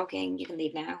done your talking. You can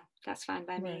leave now. That's fine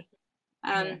by me.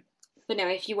 But no,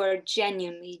 if you are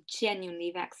genuinely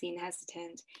vaccine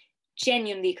hesitant,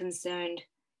 genuinely concerned,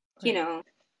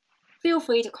 feel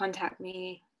free to contact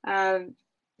me.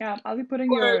 Yeah, I'll be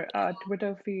putting your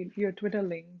Twitter feed, your Twitter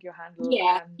link, your handle,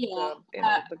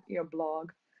 and your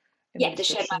blog in the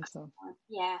description. So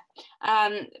yeah,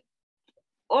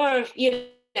 or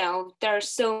there are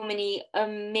so many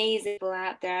amazing people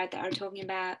out there that are talking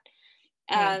about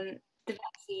the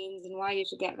vaccines and why you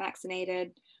should get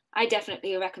vaccinated. I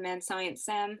definitely recommend Science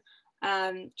Sam.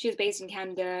 She's based in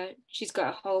Canada. She's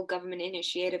got a whole government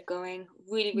initiative going,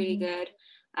 really good.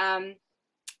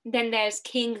 Then there's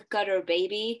King Gutter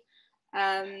Baby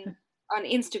on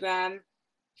Instagram.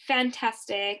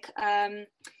 Fantastic.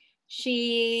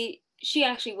 She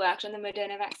actually worked on the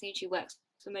Moderna vaccine. She works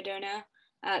for Moderna.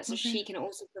 So she can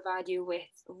also provide you with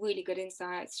really good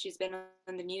insights. She's been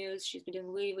on the news. She's been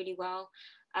doing really, really well.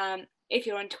 If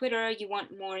you're on Twitter, you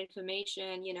want more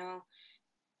information,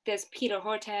 there's Peter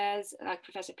Hortez, like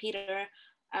Professor Peter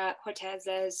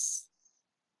Hortez.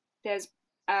 There's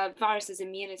Viruses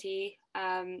Immunity,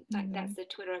 like that's the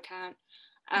Twitter account.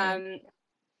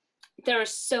 There are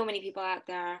so many people out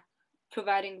there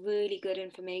providing really good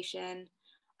information.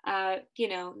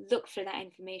 Look for that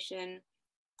information.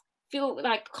 Feel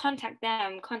like contact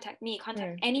them, contact me,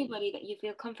 contact anybody that you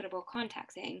feel comfortable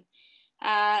contacting.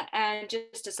 And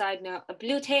just a side note, a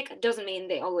blue tick doesn't mean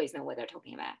they always know what they're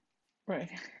talking about. Right.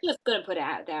 Just gonna put it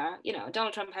out there.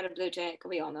 Donald Trump had a blue tick.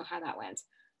 We all know how that went.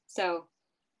 So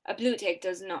a blue tick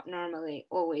does not normally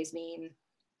always mean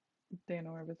they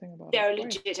know everything about they're a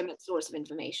legitimate source of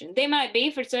information. They might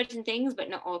be for certain things, but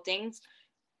not all things.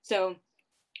 So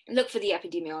look for the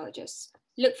epidemiologists,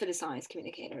 look for the science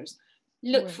communicators,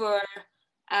 look for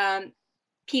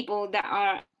people that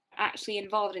are actually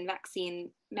involved in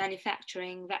vaccine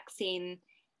manufacturing, vaccine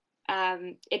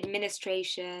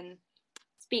administration.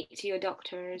 Speak to your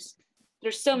doctors.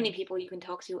 There's so many people you can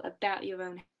talk to about your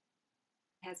own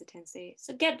hesitancy.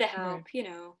 So get the help,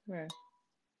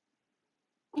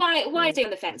 Why stay on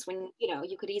the fence when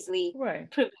you could easily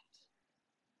prevent?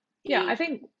 Yeah, I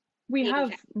think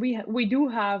we do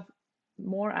have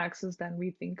more access than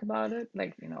we think about it.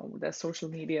 Like, there's social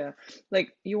media.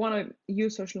 Like, you want to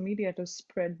use social media to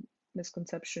spread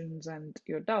misconceptions and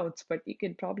your doubts, but you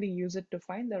can probably use it to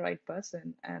find the right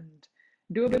person and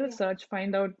do a bit of search,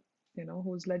 find out,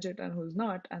 who's legit and who's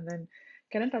not, and then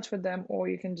get in touch with them, or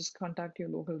you can just contact your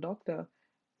local doctor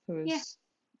who's,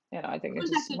 I think it's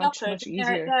just much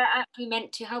easier. They're actually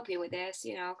meant to help you with this,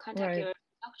 contact your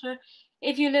doctor.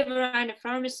 If you live around a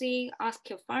pharmacy, ask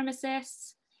your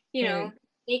pharmacist,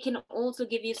 they can also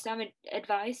give you some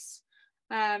advice.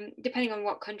 Depending on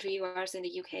what country you are. So in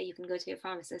the UK, you can go to your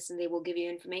pharmacist and they will give you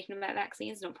information about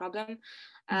vaccines, no problem.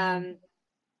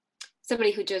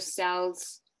 Somebody who just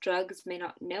sells drugs may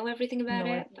not know everything about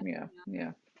it. But,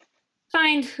 yeah.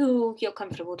 Find who you're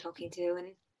comfortable talking to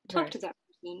and talk to that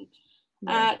person.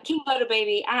 King Butter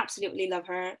Baby, absolutely love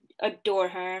her, adore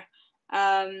her.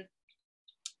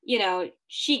 You know,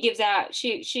 she gives out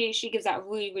gives out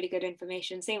really, really good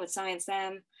information. Same with Science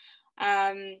Sam.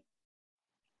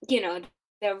 You know,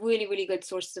 they're really, really good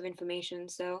sources of information.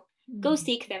 So go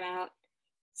seek them out.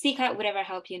 Seek out whatever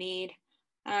help you need.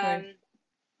 And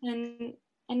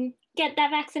get that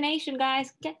vaccination,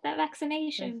 guys. Get that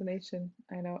vaccination.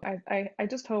 I know. I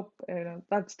just hope, you know,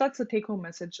 that's the take-home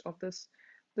message of this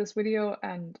video.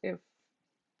 And if,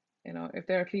 you know, if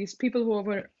there are at least people who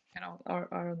are, you know, are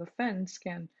on the fence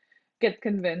can get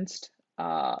convinced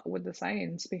with the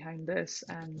science behind this,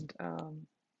 and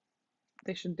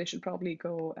they should probably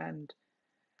go and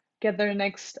get their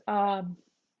next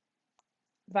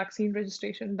vaccine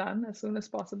registration done as soon as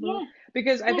possible,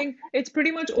 because I think it's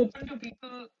pretty much open to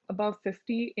people above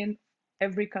 50 in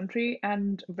every country,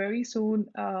 and very soon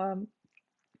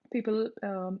people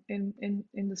in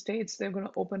the States, they're going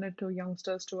to open it to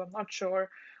youngsters too. I'm not sure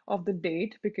of the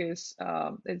date, because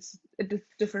it is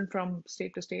different from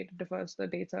state to state. It differs, the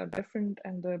dates are different,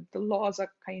 and the laws are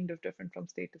kind of different from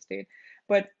state to state.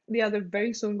 But yeah, they're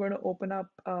very soon going to open up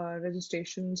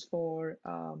registrations for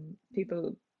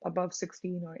people above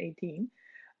 16 or 18.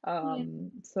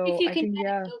 So if you I can think, get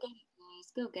yeah, it, go get it,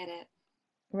 guys. Go get it.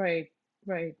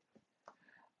 Right.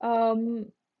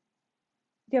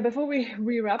 Yeah, before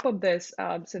we wrap up this,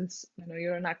 since you know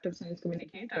you're an active science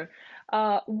communicator,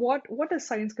 what is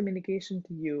science communication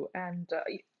to you? And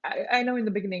I know in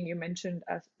the beginning you mentioned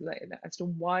as to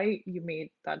why you made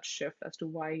that shift, as to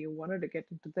why you wanted to get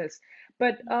into this.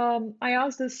 But I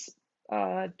asked this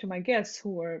to my guests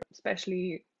who are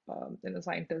especially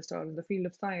scientists or in the field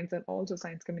of science, and also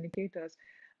science communicators.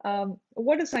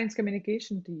 What is science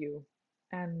communication to you?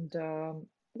 And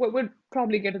we'll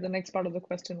probably get to the next part of the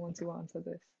question once you answer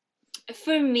this.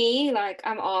 For me, like,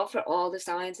 I'm all for all the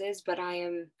sciences, but I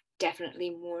am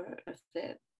definitely more of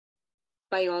the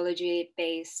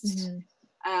biology-based,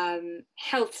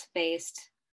 health-based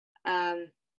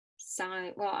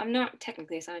science. Well, I'm not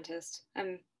technically a scientist.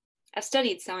 I've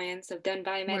studied science. I've done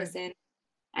biomedicine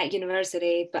at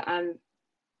university, but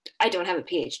I don't have a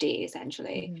PhD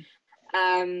essentially.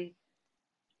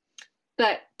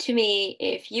 But to me,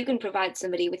 if you can provide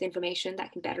somebody with information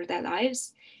that can better their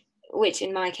lives, which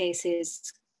in my case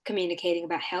is communicating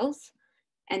about health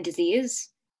and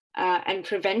disease, and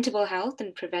preventable health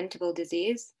and preventable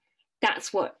disease,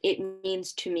 that's what it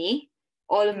means to me.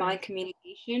 All of my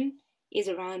communication is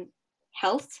around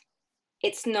health.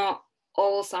 It's not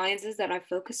all sciences that I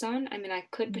focus on. I mean, I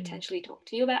could potentially talk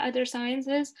to you about other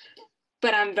sciences,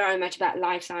 but I'm very much about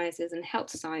life sciences and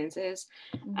health sciences.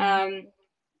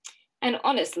 And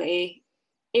honestly,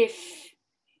 if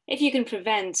you can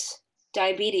prevent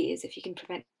diabetes, if you can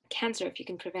prevent cancer, if you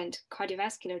can prevent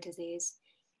cardiovascular disease,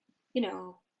 you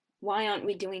know, why aren't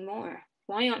we doing more?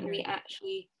 Why aren't we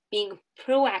actually being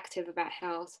proactive about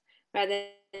health rather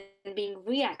than being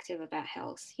reactive about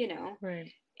health? You know,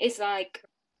 it's like,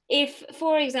 if,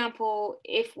 for example,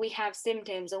 if we have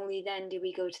symptoms, only then do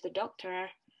we go to the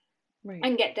doctor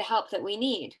and get the help that we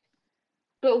need.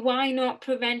 But why not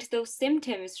prevent those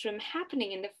symptoms from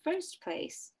happening in the first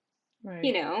place?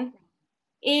 You know,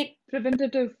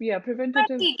 preventative.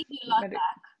 Firstly, give you a lot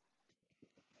back.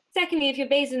 Secondly, if you're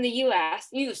based in the US,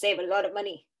 you save a lot of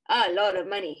money.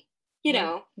 You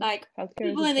know, like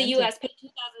people in the US pay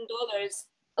 $2,000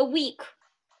 a week,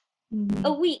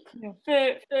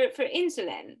 for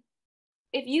insulin.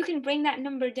 If you can bring that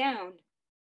number down,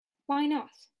 why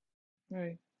not?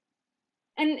 And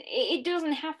it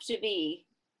doesn't have to be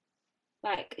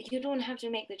like, you don't have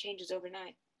to make the changes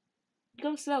overnight.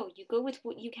 Go slow. You go with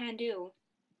what you can do.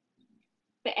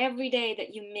 But every day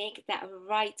that you make that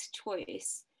right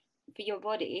choice for your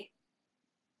body,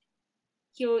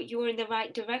 you're in the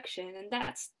right direction, and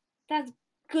that's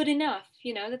good enough.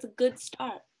 You know, that's a good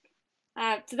start.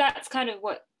 So that's kind of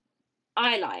what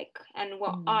I like and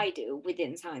what I do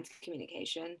within science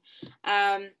communication.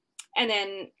 And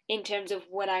then in terms of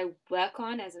what I work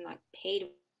on, as in like paid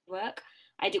work,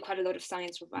 I do quite a lot of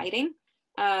science writing.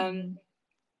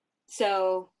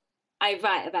 So I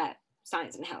write about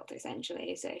science and health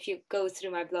essentially. So if you go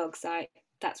through my blog site,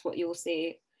 that's what you'll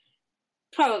see.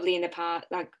 Probably in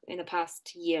the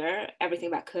past year, everything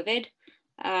about COVID,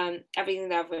 everything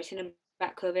that I've written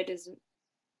about COVID is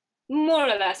more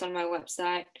or less on my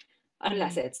website.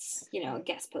 unless it's, you know, a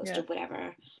guest post or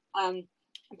whatever.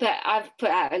 But I've put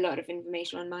out a lot of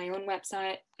information on my own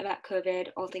website about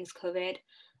COVID, all things COVID.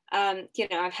 You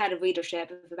know, I've had a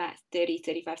readership of about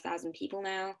 35,000 people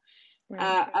now.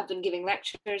 I've been giving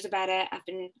lectures about it.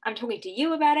 I'm talking to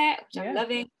you about it, which I'm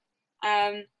loving.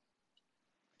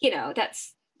 You know,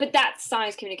 that's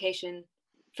science communication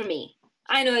for me.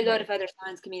 I know a lot of other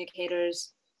science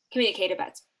communicators communicate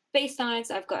about space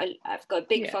science. I've got a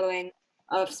big following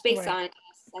of space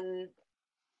scientists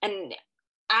and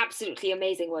absolutely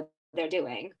amazing what they're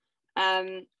doing.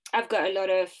 I've got a lot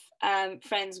of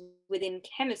friends within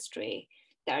chemistry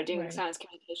that are doing science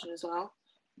communication as well.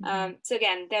 So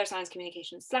again, their science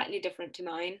communication is slightly different to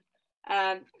mine.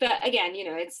 But again, you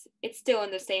know, it's still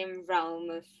in the same realm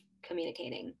of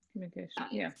communicating.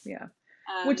 Communication,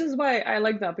 which is why I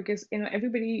like that, because, you know,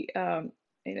 everybody,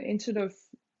 you know, instead of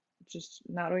just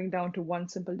narrowing down to one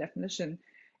simple definition,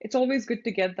 it's always good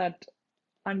to get that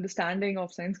understanding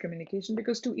of science communication,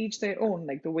 because to each their own.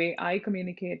 Like the way I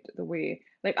communicate, the way,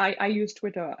 like I use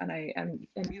Twitter, and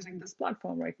I'm using this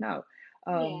platform right now,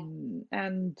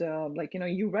 and like, you know,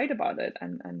 you write about it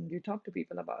and you talk to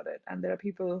people about it, and there are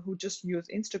people who just use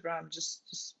Instagram,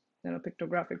 just you know,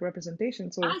 pictographic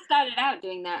representation. So I started out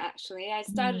doing that, actually. I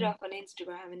started off on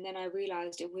Instagram, and then I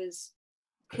realized it was,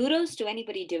 kudos to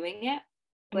anybody doing it,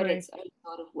 but it's a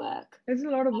lot of work. It's a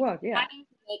lot of work, having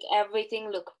to make everything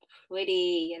look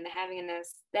pretty and having an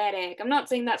aesthetic. I'm not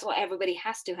saying that's what everybody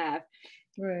has to have.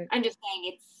 I'm just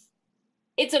saying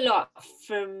it's a lot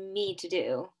for me to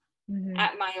do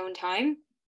at my own time.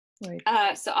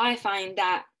 So I find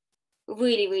that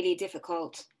really, really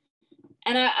difficult.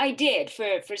 And I did for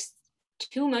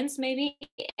 2 months, maybe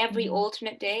every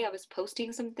alternate day I was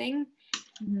posting something.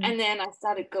 And then I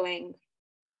started going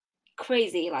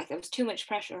crazy. Like, there was too much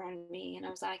pressure on me. And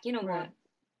I was like, you know what?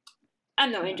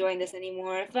 I'm not enjoying this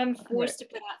anymore. If I'm forced to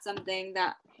put out something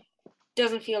that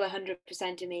doesn't feel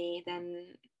 100% to me, then,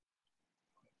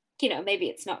 you know, maybe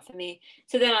it's not for me.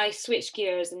 So then I switched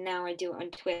gears, and now I do it on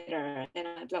Twitter, then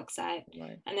I blog site.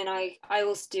 And then I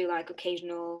also do like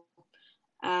occasional,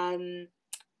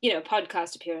 you know,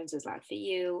 podcast appearances, like for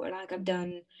you, or like I've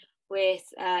done with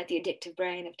The Addictive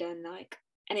Brain. I've done like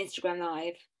an Instagram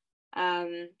live,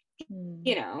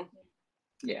 you know.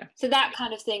 So that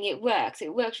kind of thing, it works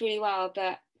really well.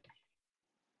 But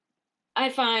I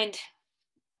find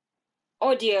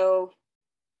audio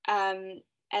and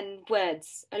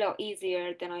words a lot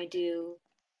easier than I do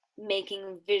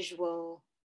making visual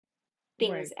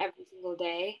things every single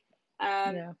day.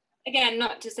 Again,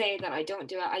 not to say that I don't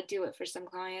do it. I do it for some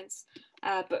clients,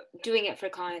 but doing it for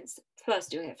clients plus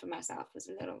doing it for myself was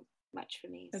a little much for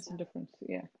me. That's a difference,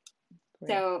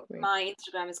 So my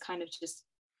Instagram is kind of just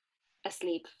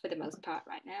asleep for the most part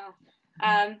right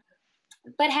now.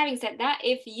 But having said that,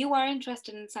 if you are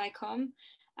interested in SciComm,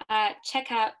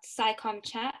 check out SciComm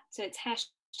Chat. So it's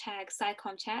hashtag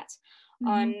SciComm Chat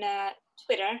on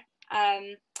Twitter.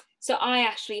 So I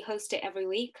actually host it every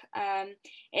week.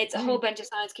 It's a whole bunch of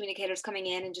science communicators coming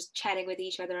in and just chatting with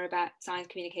each other about science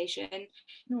communication,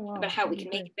 about how we can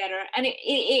make it better. And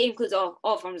it includes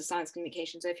all forms of science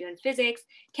communication. So if you're in physics,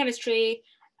 chemistry,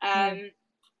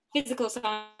 physical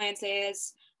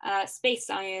sciences, space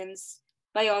science,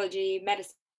 biology,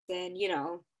 medicine, you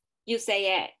know, you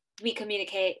say it, we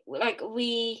communicate. Like,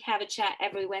 we have a chat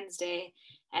every Wednesday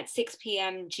at 6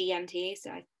 p.m. GMT.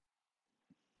 So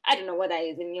I don't know what that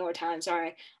is in your time,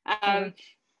 sorry.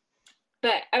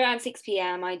 But around 6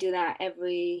 p.m. I do that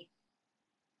every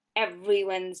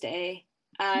Wednesday.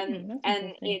 And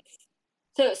it's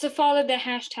so follow the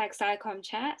hashtag SciComm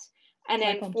Chat, and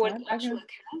then for the actual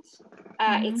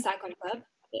account, it's SciComm Club,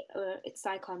 it's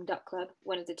SciComm.club,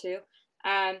 one of the two.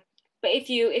 But if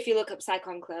you look up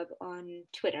SciComm Club on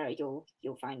Twitter, you'll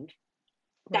find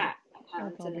that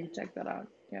account. I'll probably check that out.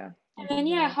 And then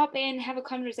hop in, have a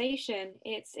conversation.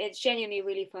 It's genuinely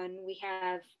really fun. We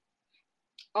have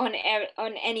on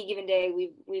any given day,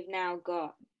 we've now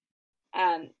got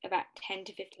about 10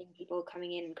 to 15 people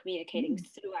coming in and communicating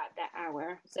throughout that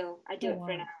hour. So I do it for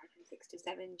an hour from 6 to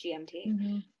 7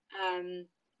 GMT.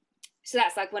 So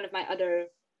that's like one of my other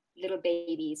little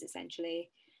babies, essentially.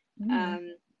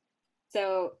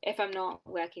 So if I'm not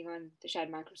working on the Shared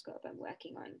Microscope, I'm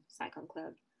working on SciComm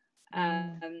Club.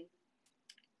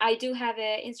 I do have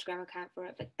an Instagram account for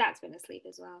it, but that's been asleep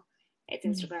as well. It's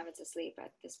Instagram, it's asleep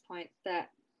at this point. But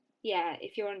yeah,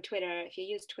 if you're on Twitter, if you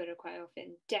use Twitter quite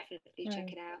often, definitely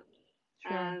check it out.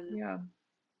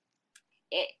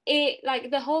 It like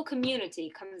the whole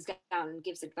community comes down and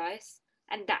gives advice,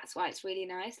 and that's why it's really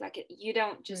nice. Like, you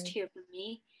don't just hear from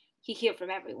me, you hear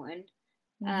from everyone.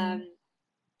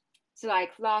 So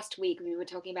like last week we were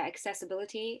talking about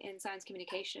accessibility in science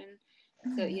communication.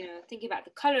 So, you know, thinking about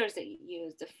the colors that you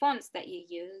use, the fonts that you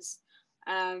use,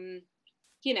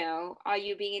 you know, are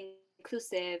you being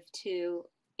inclusive to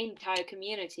entire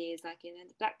communities, like, you know,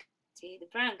 the Black community, the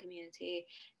brown community,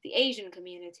 the Asian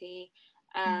community,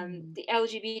 the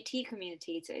LGBT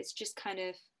community. So it's just kind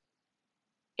of,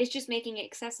 it's just making it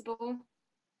accessible.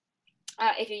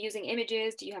 If you're using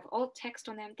images, do you have alt text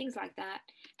on them? Things like that.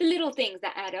 The little things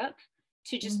that add up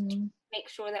to just make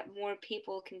sure that more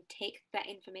people can take that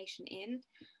information in.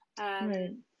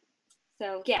 Right.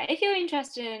 So yeah, if you're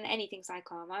interested in anything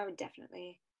SciComm, I would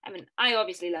definitely, I mean, I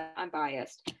obviously I'm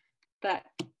biased, but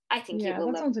I think you will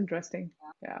that love sounds interesting.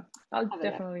 Yeah, I'll Have a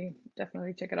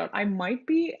definitely check it out. I'm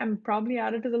probably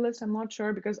added to the list. I'm not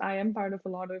sure because I am part of a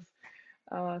lot of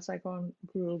SciComm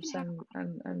groups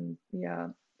and yeah,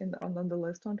 on the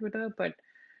list on Twitter. But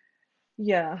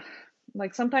yeah,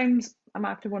 like sometimes I'm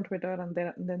active on Twitter and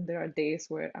then there are days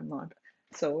where I'm not.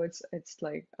 So it's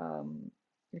like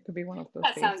it could be one of those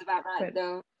That days. sounds about right, But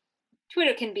though.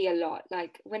 Twitter can be a lot,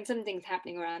 like when something's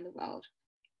happening around the world.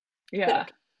 yeah,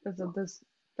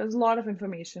 there's a lot of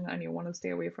information and you want to stay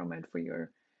away from it for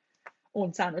your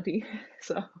own sanity.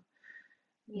 So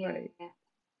Yeah.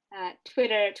 right.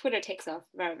 Twitter takes off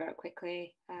very, very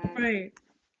quickly. Right.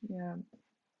 Yeah.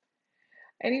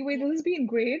 Anyway, this has been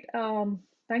great.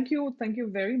 Thank you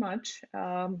very much.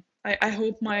 I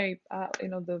hope my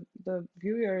the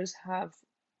viewers have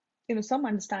some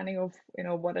understanding of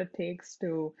what it takes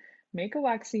to make a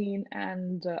vaccine,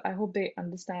 and I hope they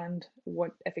understand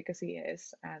what efficacy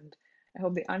is, and I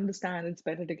hope they understand it's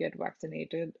better to get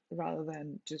vaccinated rather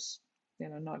than just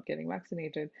not getting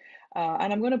vaccinated.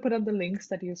 And I'm going to put up the links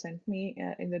that you sent me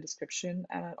in the description,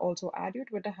 and I'll also add your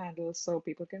Twitter handle so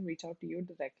people can reach out to you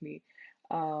directly.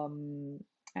 Um,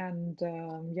 and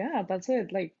yeah, that's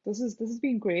it. Like this has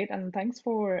been great, and thanks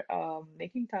for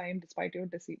making time despite your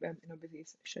busy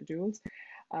schedules.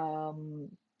 Um,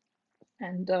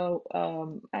 and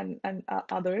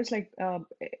others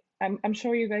I'm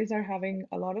sure you guys are having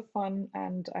a lot of fun,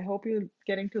 and I hope you're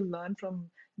getting to learn from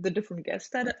the different guests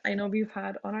that I know we've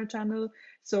had on our channel.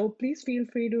 So please feel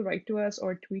free to write to us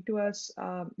or tweet to us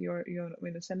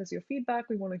send us your feedback.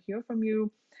 We want to hear from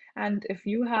you, and if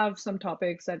you have some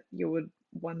topics that you would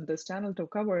want this channel to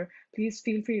cover, please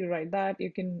feel free to write that.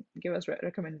 You can give us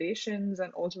recommendations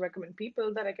and also recommend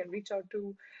people that I can reach out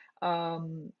to.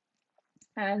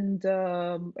 And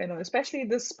especially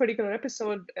this particular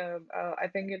episode, I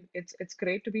think it's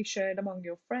great to be shared among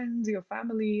your friends, your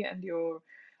family, and your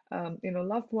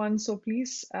loved ones. So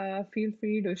please feel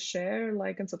free to share,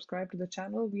 like, and subscribe to the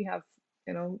channel. We have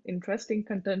interesting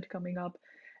content coming up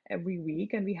every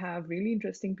week, and we have really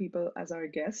interesting people as our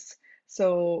guests.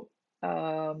 So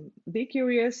be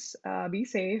curious, be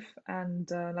safe, and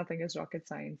nothing is rocket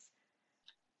science.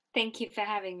 Thank you for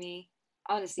having me.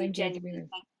 Honestly, Thank you. genuinely,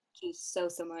 thank you so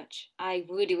much. I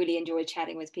really, really enjoy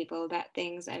chatting with people about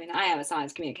things. I mean, I am a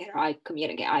science communicator. I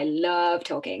communicate. I love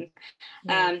talking.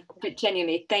 Right. But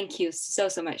genuinely, thank you so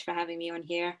much for having me on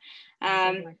here.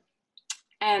 Definitely.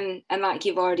 And like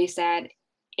you've already said,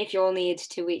 if you all need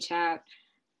to reach out,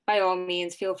 by all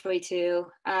means, feel free to.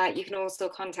 You can also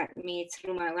contact me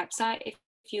through my website if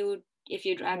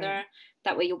you'd rather. Right.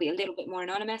 That way you'll be a little bit more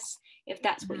anonymous if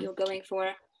that's what you're going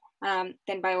for.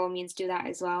 Then by all means do that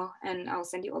as well, and I'll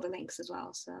send you all the links as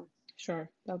well. So sure,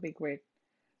 that'll be great.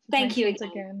 So thank you once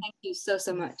again. Thank you so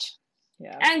much.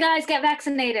 Yeah. And guys, get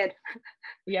vaccinated.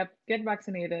 Yep, get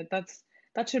vaccinated.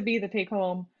 That should be the take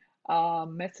home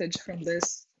message from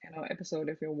this episode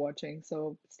if you're watching.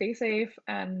 So stay safe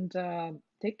and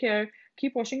take care.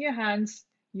 Keep washing your hands.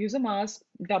 Use a mask,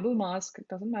 double mask, it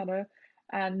doesn't matter.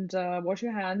 And wash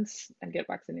your hands and get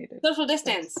vaccinated. Social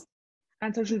distance.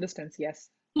 And social distance, yes.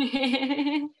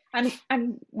 And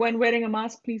when wearing a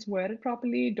mask, please wear it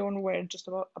properly. Don't wear it just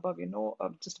above your nose,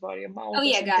 just above your mouth. Oh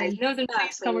yeah, guys, nose and mouth.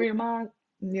 Please cover your mouth,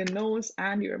 your nose,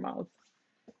 and your mouth.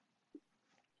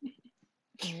 All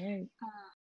right.